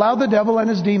power allowed the devil and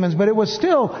his demons, but it was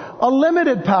still a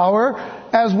limited power,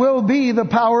 as will be the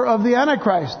power of the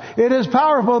Antichrist. It is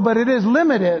powerful, but it is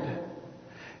limited.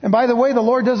 And by the way, the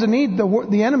Lord doesn't need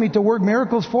the enemy to work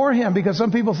miracles for him, because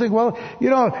some people think, well,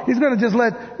 he's going to just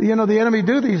let, the enemy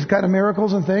do these kind of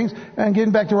miracles and things. And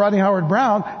getting back to Rodney Howard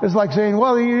Brown, is like saying,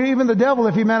 well, even the devil,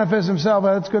 if he manifests himself,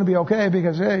 it's going to be okay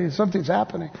because, hey, something's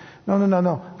happening. No.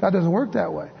 God doesn't work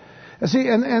that way. And see,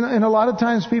 and a lot of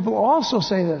times people also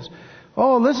say this.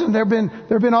 Oh, listen, there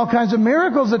have been all kinds of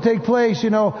miracles that take place,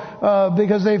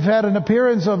 because they've had an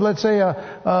appearance of, let's say,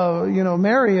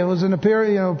 Mary. It was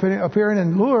appearing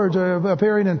in Lourdes, or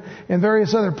appearing in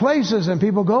various other places, and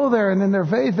people go there, and in their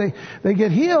faith they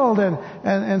get healed,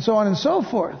 and so on and so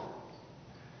forth.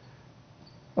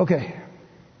 Okay,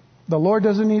 the Lord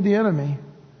doesn't need the enemy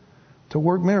to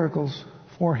work miracles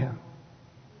for him.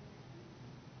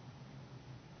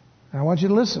 And I want you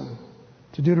to listen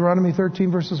to Deuteronomy 13,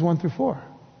 verses 1 through 4.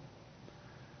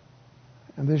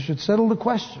 And this should settle the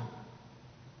question.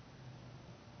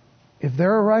 If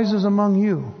there arises among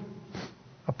you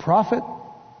a prophet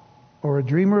or a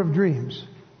dreamer of dreams,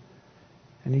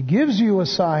 and he gives you a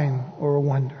sign or a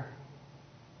wonder,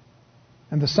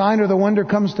 and the sign or the wonder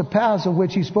comes to pass of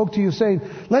which he spoke to you, saying,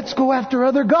 let's go after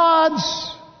other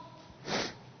gods,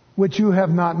 which you have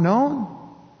not known,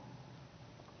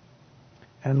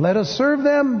 and let us serve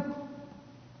them.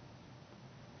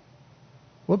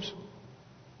 Whoops.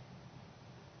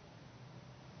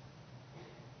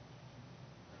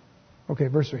 Okay,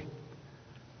 verse 3.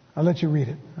 I'll let you read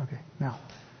it. Okay, now.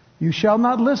 You shall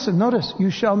not listen. Notice,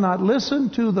 you shall not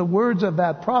listen to the words of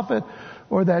that prophet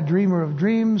or that dreamer of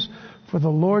dreams, for the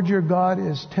Lord your God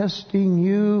is testing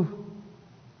you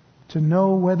to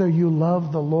know whether you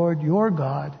love the Lord your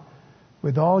God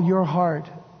with all your heart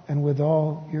and with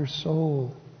all your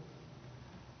soul.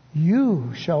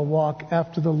 You shall walk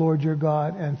after the Lord your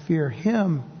God and fear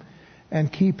Him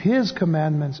and keep His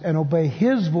commandments and obey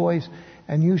His voice,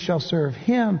 and you shall serve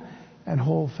Him and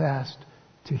hold fast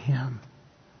to Him.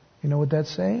 You know what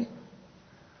that's saying?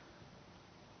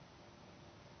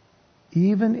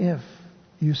 Even if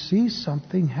you see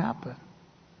something happen,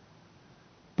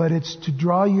 but it's to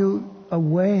draw you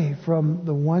away from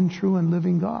the one true and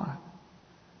living God.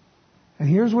 And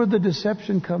here's where the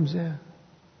deception comes in.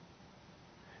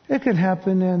 It can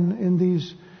happen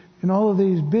in all of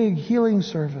these big healing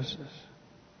services.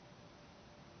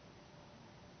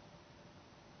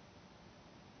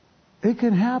 It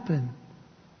can happen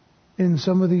in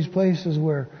some of these places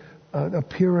where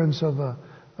appearance of the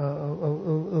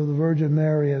Virgin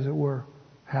Mary, as it were,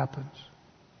 happens.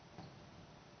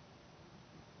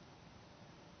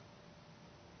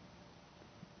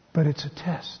 But it's a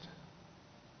test.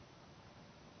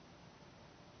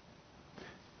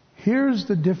 Here's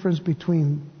the difference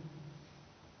between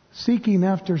seeking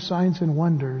after signs and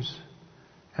wonders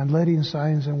and letting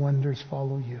signs and wonders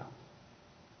follow you.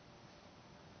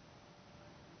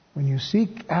 When you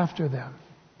seek after them,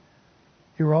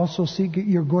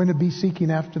 you're going to be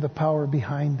seeking after the power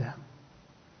behind them.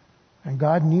 And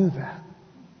God knew that.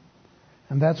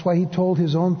 And that's why He told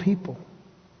His own people,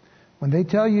 when they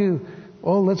tell you,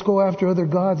 oh, let's go after other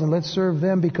gods and let's serve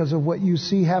them because of what you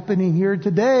see happening here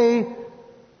today,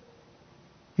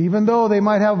 even though they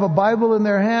might have a Bible in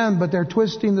their hand, but they're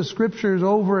twisting the Scriptures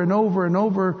over and over and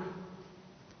over,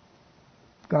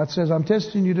 God says, I'm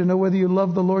testing you to know whether you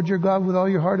love the Lord your God with all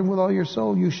your heart and with all your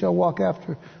soul. You shall walk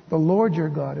after the Lord your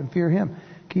God and fear Him.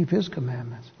 Keep His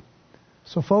commandments.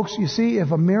 So folks, you see,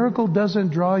 if a miracle doesn't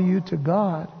draw you to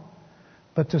God,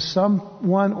 but to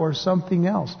someone or something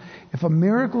else. If a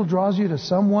miracle draws you to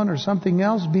someone or something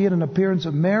else, be it an appearance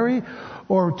of Mary,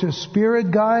 or to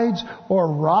spirit guides, or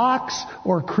rocks,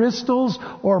 or crystals,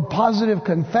 or positive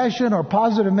confession, or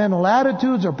positive mental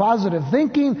attitudes, or positive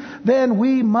thinking, then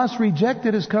we must reject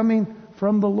it as coming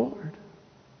from the Lord.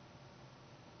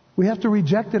 We have to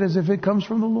reject it as if it comes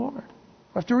from the Lord.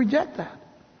 We have to reject that.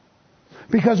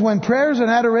 Because when prayers and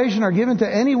adoration are given to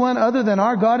anyone other than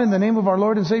our God in the name of our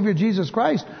Lord and Savior Jesus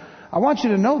Christ, I want you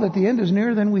to know that the end is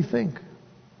nearer than we think.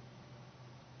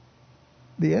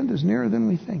 The end is nearer than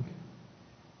we think.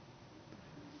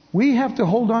 We have to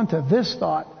hold on to this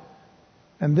thought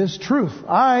and this truth.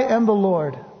 I am the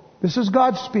Lord. This is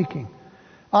God speaking.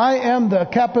 I am the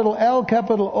capital L,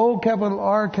 capital O, capital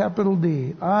R, capital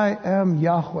D. I am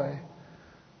Yahweh.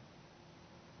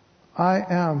 I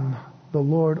am the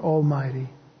Lord Almighty.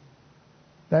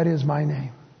 That is my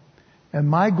name. And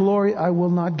my glory I will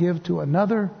not give to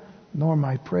another, nor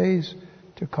my praise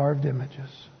to carved images.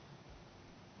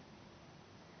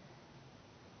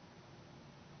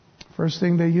 First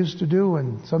thing they used to do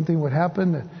when something would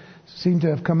happen that seemed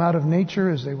to have come out of nature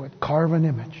is they would carve an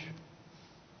image.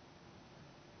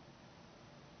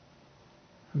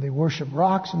 And they worshiped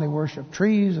rocks, and they worshiped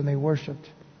trees, and they worshiped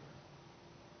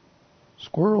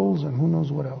squirrels, and who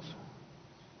knows what else.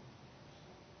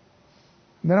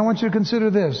 And then I want you to consider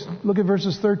this. Look at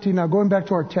verses 13 now, going back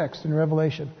to our text in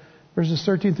Revelation, verses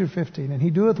 13 through 15. And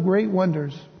he doeth great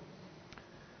wonders,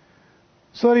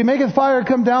 so that he maketh fire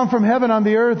come down from heaven on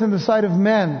the earth in the sight of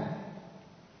men,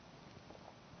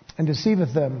 and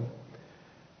deceiveth them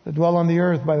that dwell on the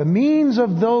earth by the means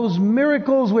of those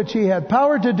miracles which he had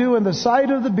power to do in the sight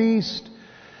of the beast,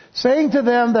 saying to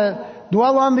them that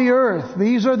dwell on the earth,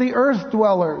 these are the earth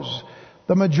dwellers,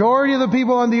 the majority of the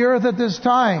people on the earth at this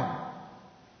time,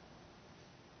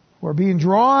 were being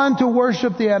drawn to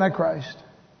worship the Antichrist,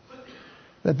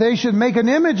 that they should make an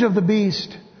image of the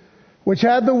beast, which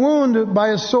had the wound by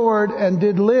a sword and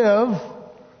did live,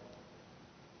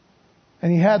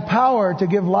 and he had power to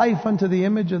give life unto the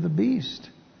image of the beast.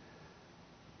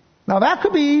 Now that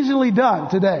could be easily done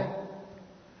today.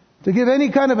 To give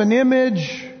any kind of an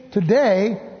image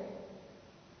today,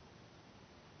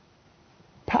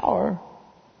 power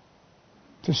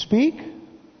to speak.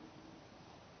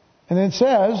 And it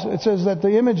says that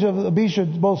the image of the beast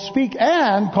should both speak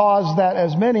and cause that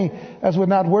as many as would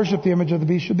not worship the image of the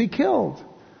beast should be killed.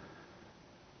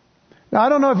 Now I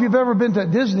don't know if you've ever been to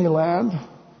Disneyland.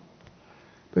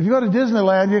 But if you go to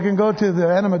Disneyland, you can go to the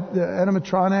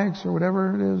animatronics or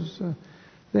whatever it is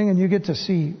thing, and you get to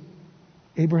see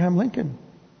Abraham Lincoln.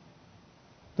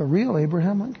 The real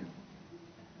Abraham Lincoln.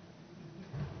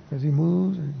 As he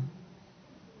moves and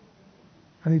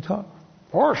he talks.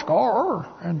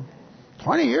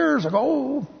 20 years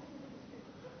ago.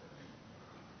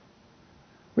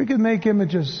 We can make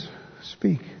images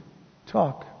speak,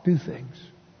 talk, do things,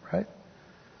 right?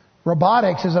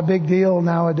 Robotics is a big deal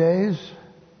nowadays.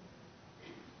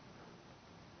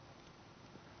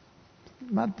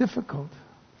 Not difficult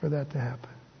for that to happen.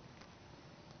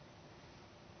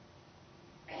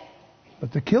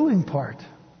 But the killing part,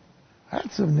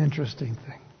 that's an interesting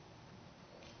thing.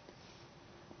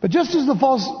 But just as the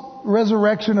false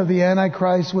resurrection of the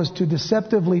Antichrist was to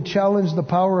deceptively challenge the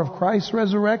power of Christ's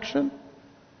resurrection,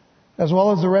 as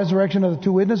well as the resurrection of the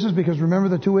two witnesses, because remember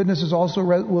the two witnesses also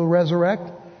will resurrect,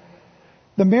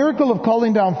 the miracle of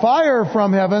calling down fire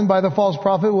from heaven by the false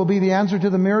prophet will be the answer to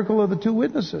the miracle of the two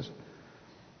witnesses.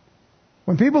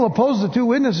 When people oppose the two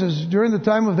witnesses during the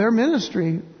time of their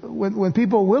ministry, when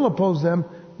people will oppose them,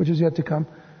 which is yet to come,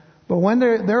 but when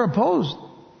they're opposed,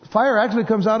 fire actually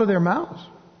comes out of their mouths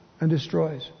and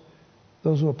destroys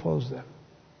those who oppose them.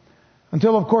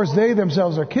 Until, of course, they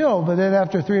themselves are killed, but then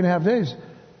after 3.5 days,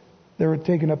 they were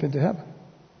taken up into heaven.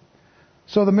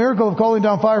 So the miracle of calling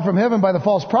down fire from heaven by the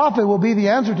false prophet will be the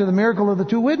answer to the miracle of the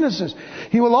two witnesses.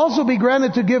 He will also be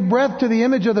granted to give breath to the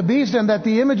image of the beast, and that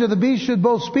the image of the beast should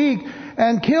both speak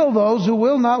and kill those who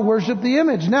will not worship the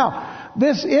image. Now,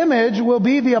 this image will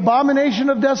be the abomination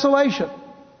of desolation.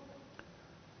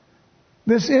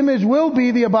 This image will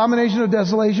be the abomination of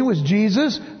desolation, which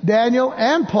Jesus, Daniel,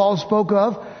 and Paul spoke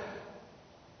of.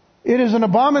 It is an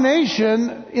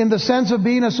abomination in the sense of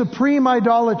being a supreme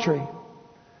idolatry.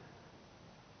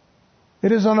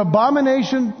 It is an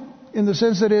abomination in the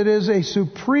sense that it is a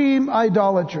supreme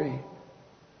idolatry.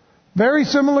 Very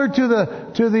similar to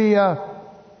the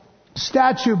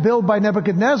statue built by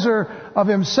Nebuchadnezzar of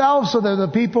himself, so that the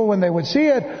people, when they would see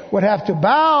it, would have to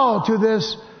bow to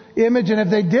this image. And if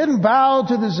they didn't bow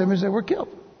to this image, they were killed.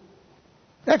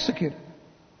 Executed.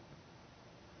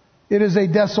 It is a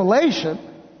desolation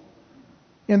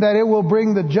in that it will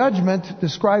bring the judgment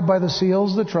described by the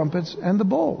seals, the trumpets, and the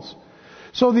bowls.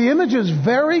 So the image is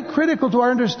very critical to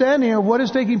our understanding of what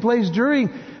is taking place during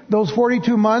those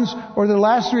 42 months or the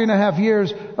last 3.5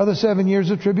 years of the 7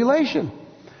 years of tribulation.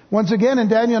 Once again, in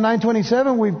Daniel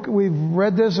 9:27, we've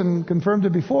read this and confirmed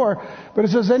it before, but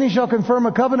it says, "Then he shall confirm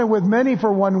a covenant with many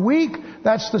for 1 week."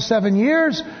 That's the 7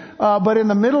 years. But in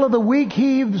the middle of the week,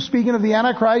 he, speaking of the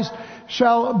Antichrist,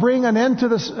 shall bring an end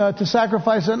to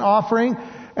sacrifice and offering.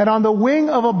 And on the wing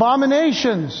of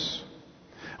abominations,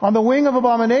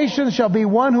 shall be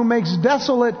one who makes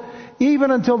desolate,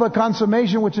 even until the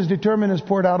consummation which is determined is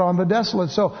poured out on the desolate.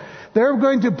 So they're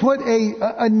going to put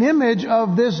an image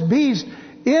of this beast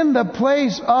in the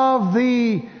place of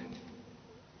the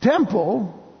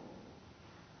temple,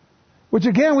 which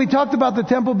again, we talked about the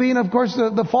temple being, of course,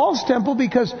 the false temple,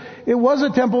 because it was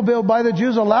a temple built by the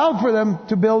Jews, allowed for them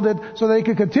to build it so they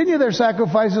could continue their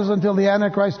sacrifices until the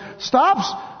Antichrist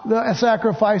stops the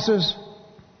sacrifices.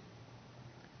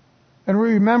 And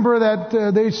remember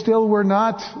that they still were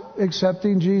not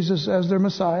accepting Jesus as their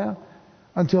Messiah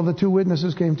until the two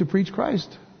witnesses came to preach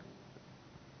Christ.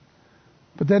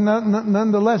 But then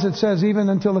nonetheless it says even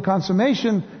until the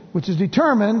consummation, which is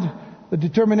determined, the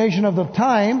determination of the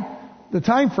time, the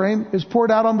time frame, is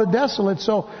poured out on the desolate.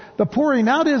 So the pouring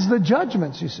out is the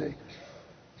judgments, you see.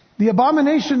 The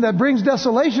abomination that brings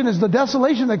desolation is the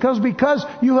desolation that comes because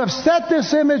you have set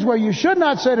this image where you should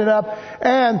not set it up,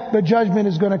 and the judgment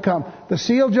is going to come. The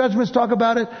seal judgments talk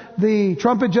about it, the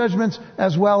trumpet judgments,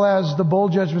 as well as the bowl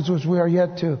judgments, which we are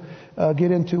yet to get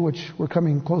into, which we're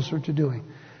coming closer to doing.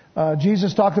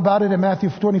 Jesus talked about it in Matthew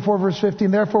 24 verse 15.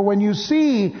 Therefore, when you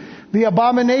see the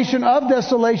abomination of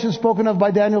desolation spoken of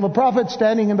by Daniel the prophet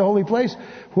standing in the holy place,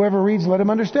 whoever reads, let him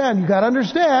understand. You got to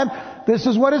understand, this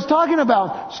is what it's talking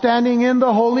about. Standing in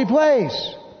the holy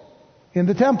place, in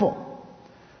the temple.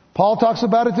 Paul talks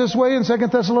about it this way in 2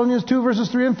 Thessalonians 2 verses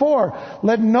 3 and 4.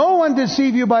 Let no one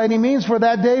deceive you by any means, for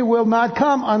that day will not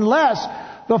come unless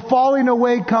the falling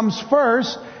away comes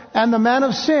first, and the man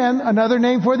of sin, another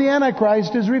name for the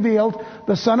Antichrist, is revealed,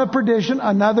 the son of perdition,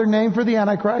 another name for the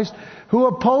Antichrist, who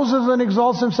opposes and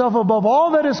exalts himself above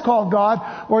all that is called God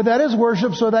or that is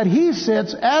worshipped, so that he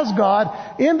sits as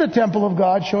God in the temple of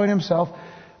God, showing himself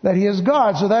that he is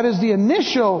God. So that is the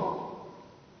initial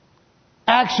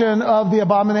action of the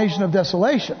abomination of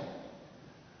desolation.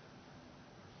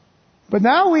 But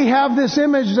now we have this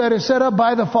image that is set up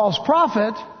by the false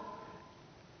prophet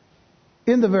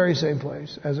in the very same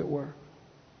place, as it were,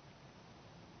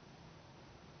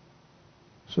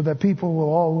 so that people will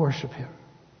all worship him.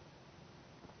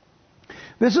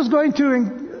 This is going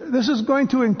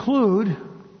to include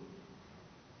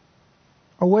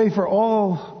a way for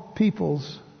all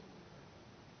peoples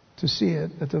to see it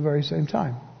at the very same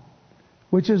time,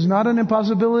 which is not an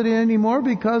impossibility anymore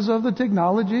because of the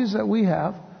technologies that we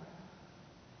have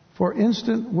for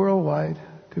instant worldwide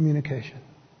communication.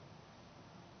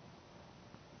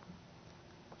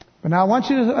 But now I want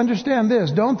you to understand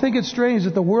this. Don't think it's strange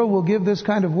that the world will give this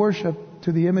kind of worship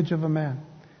to the image of a man.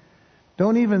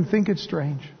 Don't even think it's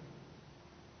strange.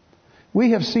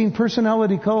 We have seen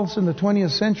personality cults in the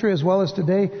 20th century as well as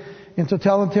today in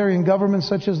totalitarian governments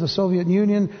such as the Soviet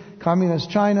Union, Communist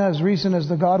China, as recent as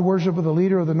the God worship of the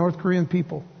leader of the North Korean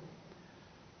people.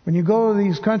 When you go to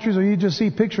these countries, or you just see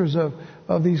pictures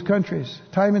of these countries,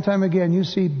 time and time again, you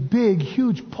see big,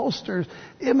 huge posters,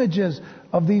 images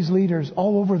of these leaders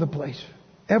all over the place,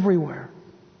 everywhere.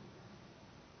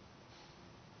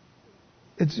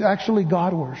 It's actually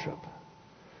God worship.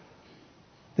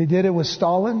 They did it with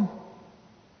Stalin.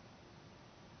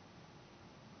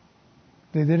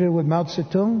 They did it with Mao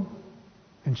Zedong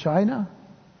in China,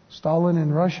 Stalin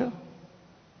in Russia.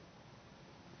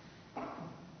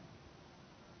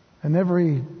 And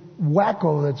every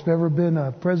wacko that's ever been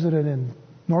a president in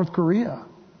North Korea.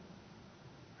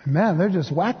 And man, they're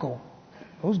just wacko,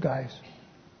 those guys.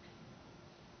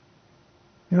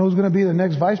 You know who's going to be the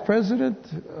next vice president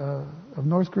of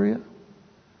North Korea?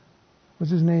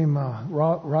 What's his name?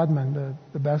 Rodman,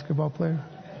 the basketball player.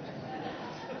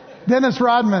 Dennis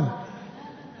Rodman.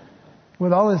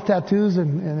 With all his tattoos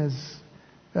and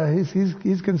his,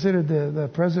 he's considered the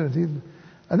president.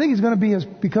 I think he's going to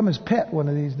become his pet one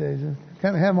of these days.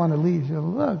 Kind of have him on a leash. You know,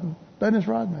 look, Dennis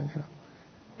Rodman. You know,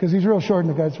 because he's real short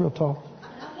and the guy's real tall.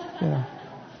 You know.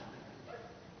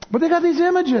 But they got these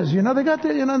images. You know, they got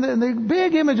the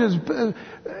big images.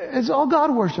 It's all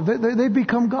God worship. They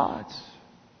become gods.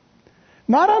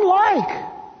 Not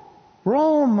unlike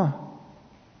Rome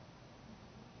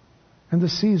and the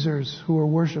Caesars who were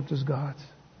worshipped as gods.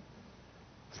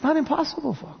 It's not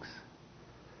impossible, folks,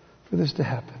 for this to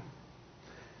happen.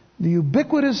 The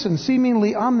ubiquitous and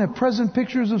seemingly omnipresent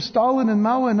pictures of Stalin and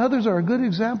Mao and others are a good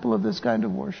example of this kind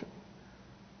of worship,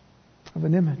 of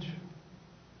an image.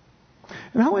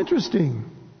 And how interesting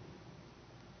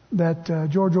that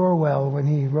George Orwell, when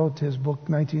he wrote his book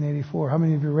 1984, how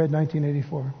many of you read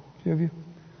 1984? A few of you?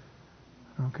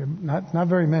 Okay, not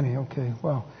very many. Okay,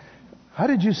 well, how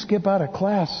did you skip out of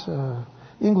class,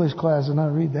 English class, and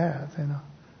not read that? You know,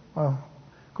 well,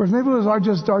 of course, maybe it was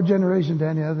just our generation,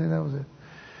 Danny. I think that was it.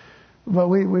 But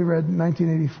we read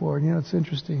 1984, and you know, it's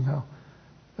interesting how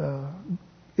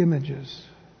images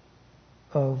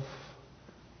of,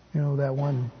 you know, that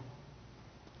one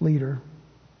leader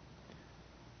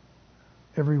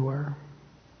everywhere.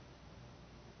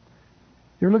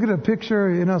 You're looking at a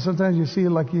picture, you know, sometimes you see it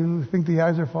like you think the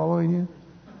eyes are following you.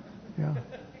 Yeah.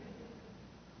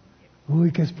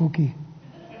 Uy, que spooky.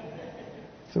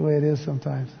 It's the way it is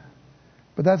sometimes.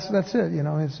 But that's it, you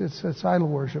know, it's idol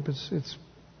worship.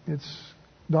 It's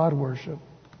God worship.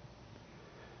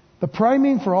 The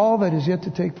priming for all that is yet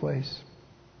to take place.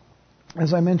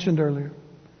 As I mentioned earlier,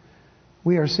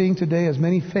 we are seeing today as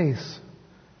many faiths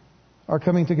are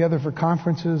coming together for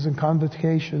conferences and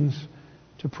convocations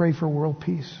to pray for world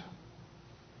peace.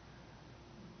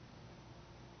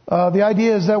 The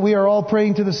idea is that we are all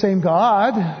praying to the same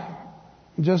God,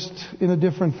 just in a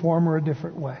different form or a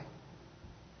different way.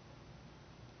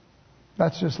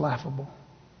 That's just laughable.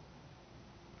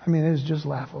 I mean, it is just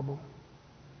laughable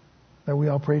that we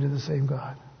all pray to the same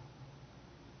God.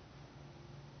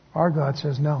 Our God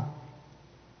says, no.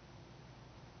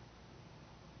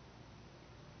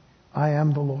 I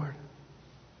am the Lord.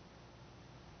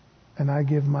 And I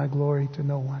give my glory to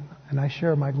no one. And I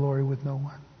share my glory with no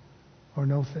one or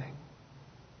no thing.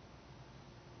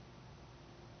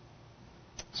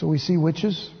 So we see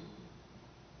witches,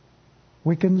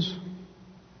 Wiccans,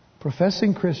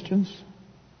 professing Christians,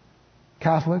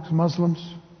 Catholics, Muslims,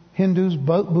 Hindus,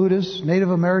 Buddhists,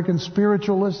 Native American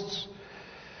spiritualists,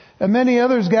 and many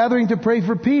others gathering to pray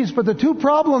for peace. But the two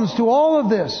problems to all of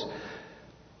this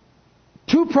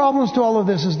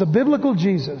is the biblical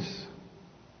Jesus.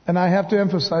 And I have to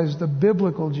emphasize the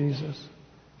biblical Jesus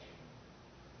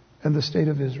and the state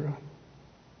of Israel.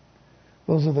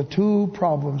 Those are the two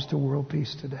problems to world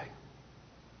peace today.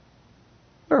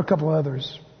 There are a couple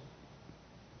others.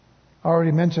 I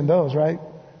already mentioned those, right?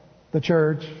 The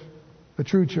church, the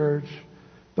true church,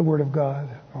 the Word of God,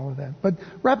 all of that. But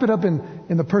wrap it up in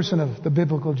the person of the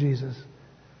biblical Jesus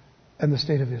and the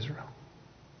state of Israel.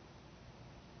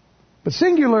 But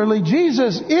singularly,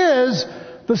 Jesus is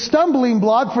the stumbling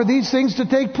block for these things to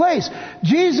take place.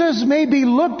 Jesus may be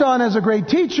looked on as a great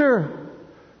teacher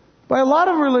by a lot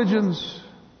of religions.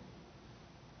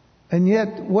 And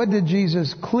yet, what did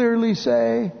Jesus clearly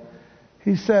say?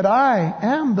 He said, I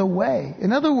am the way.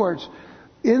 In other words,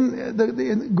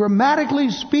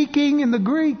 grammatically speaking in the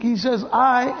Greek, he says,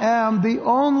 I am the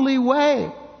only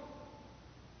way.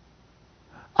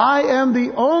 I am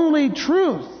the only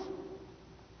truth.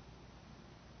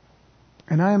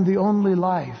 And I am the only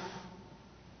life.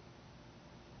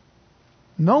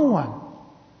 No one,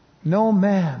 no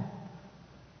man,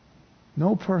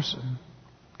 no person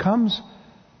comes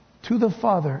to the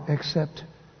Father except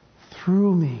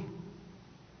through me.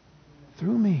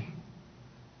 Through me.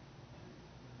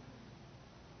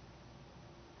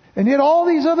 And yet all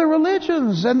these other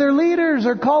religions and their leaders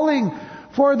are calling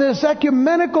for this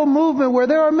ecumenical movement where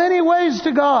there are many ways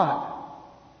to God.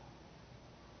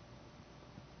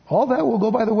 All that will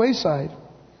go by the wayside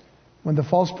when the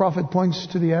false prophet points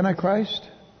to the Antichrist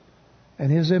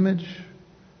and his image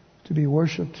to be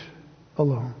worshipped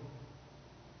alone.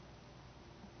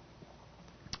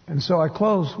 And so I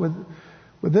close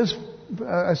with this.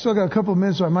 I still got a couple of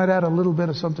minutes, so I might add a little bit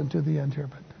of something to the end here.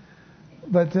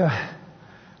 But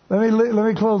let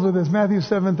me close with this. Matthew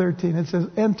 7:13. It says,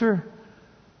 "Enter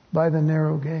by the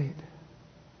narrow gate."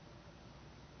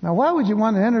 Now, why would you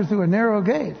want to enter through a narrow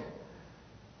gate?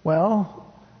 Well,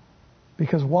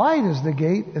 because wide is the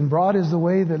gate and broad is the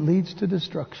way that leads to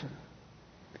destruction.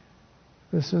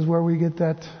 This is where we get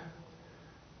that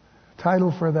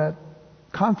title for that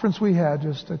conference we had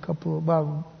just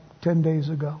about 10 days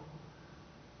ago.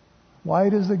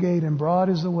 Wide is the gate and broad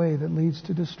is the way that leads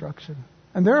to destruction.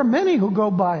 And there are many who go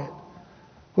by it,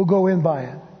 who go in by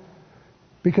it.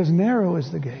 Because narrow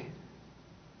is the gate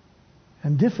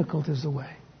and difficult is the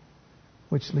way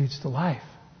which leads to life.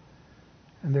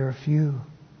 And there are few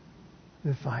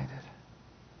that find it.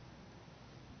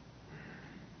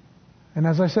 And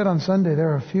as I said on Sunday,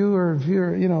 there are fewer and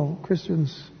fewer,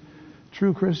 Christians,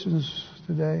 true Christians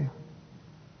today.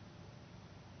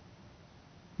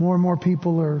 More and more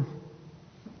people are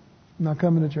not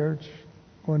coming to church,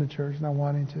 going to church, not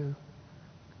wanting to.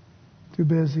 Too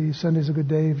busy. Sunday's a good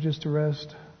day just to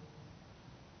rest.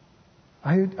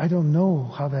 I don't know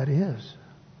how that is.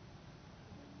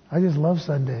 I just love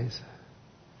Sundays.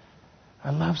 I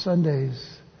love Sundays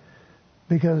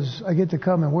because I get to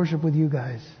come and worship with you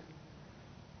guys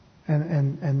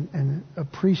and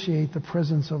appreciate the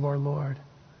presence of our Lord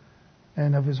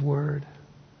and of His Word.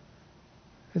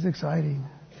 It's exciting.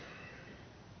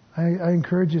 I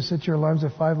encourage you to set your alarms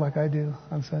at 5 like I do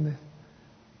on Sundays.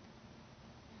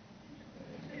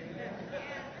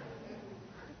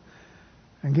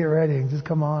 And get ready and just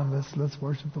come on. Let's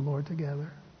worship the Lord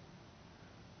together.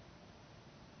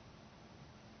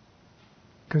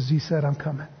 Because He said, I'm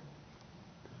coming.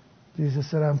 Jesus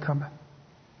said, I'm coming.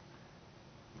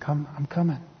 I'm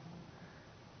coming.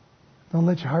 Don't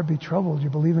let your heart be troubled. You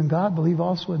believe in God, believe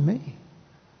also in me.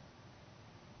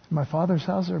 In my Father's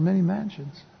house there are many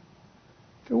mansions.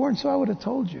 If it weren't so, I would have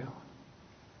told you.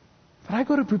 But I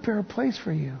go to prepare a place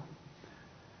for you.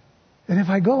 And if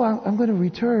I go, I'm going to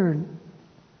return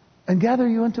and gather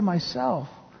you unto myself,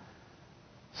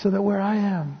 so that where I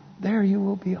am, there you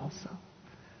will be also.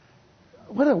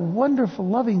 What a wonderful,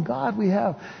 loving God we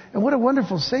have. And what a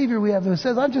wonderful Savior we have that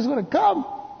says, I'm just going to come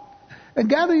and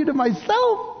gather you to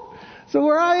myself. So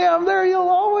where I am, there you'll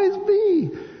always be.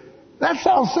 That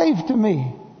sounds safe to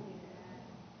me.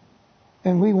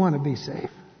 And we want to be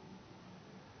safe.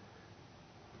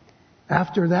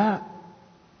 After that,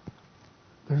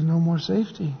 there's no more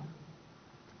safety.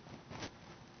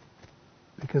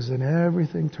 Because then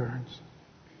everything turns.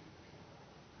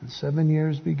 And 7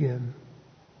 years begin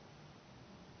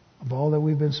of all that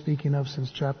we've been speaking of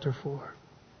since chapter 4.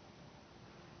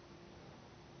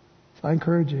 So I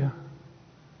encourage you.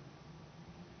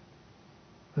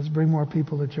 Let's bring more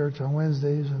people to church on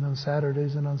Wednesdays and on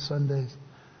Saturdays and on Sundays.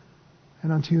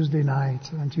 And on Tuesday nights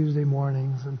and on Tuesday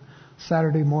mornings and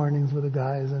Saturday mornings with the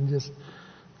guys and just,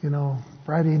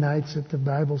 Friday nights at the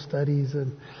Bible studies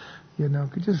and,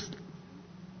 just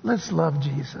let's love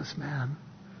Jesus, man.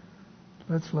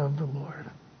 Let's love the Lord.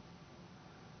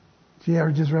 Gee,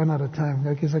 I just ran out of time.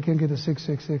 I guess I can't get a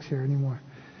 666 here anymore.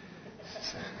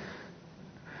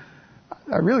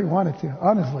 I really wanted to,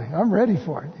 honestly. I'm ready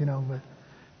for it,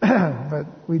 but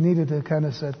we needed to kind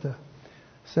of set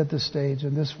the stage.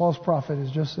 And this false prophet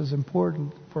is just as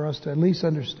important for us to at least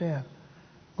understand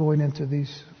going into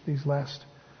these last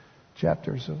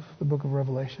chapters of the book of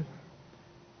Revelation.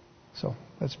 So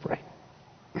let's pray.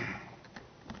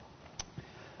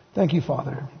 Thank you,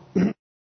 Father.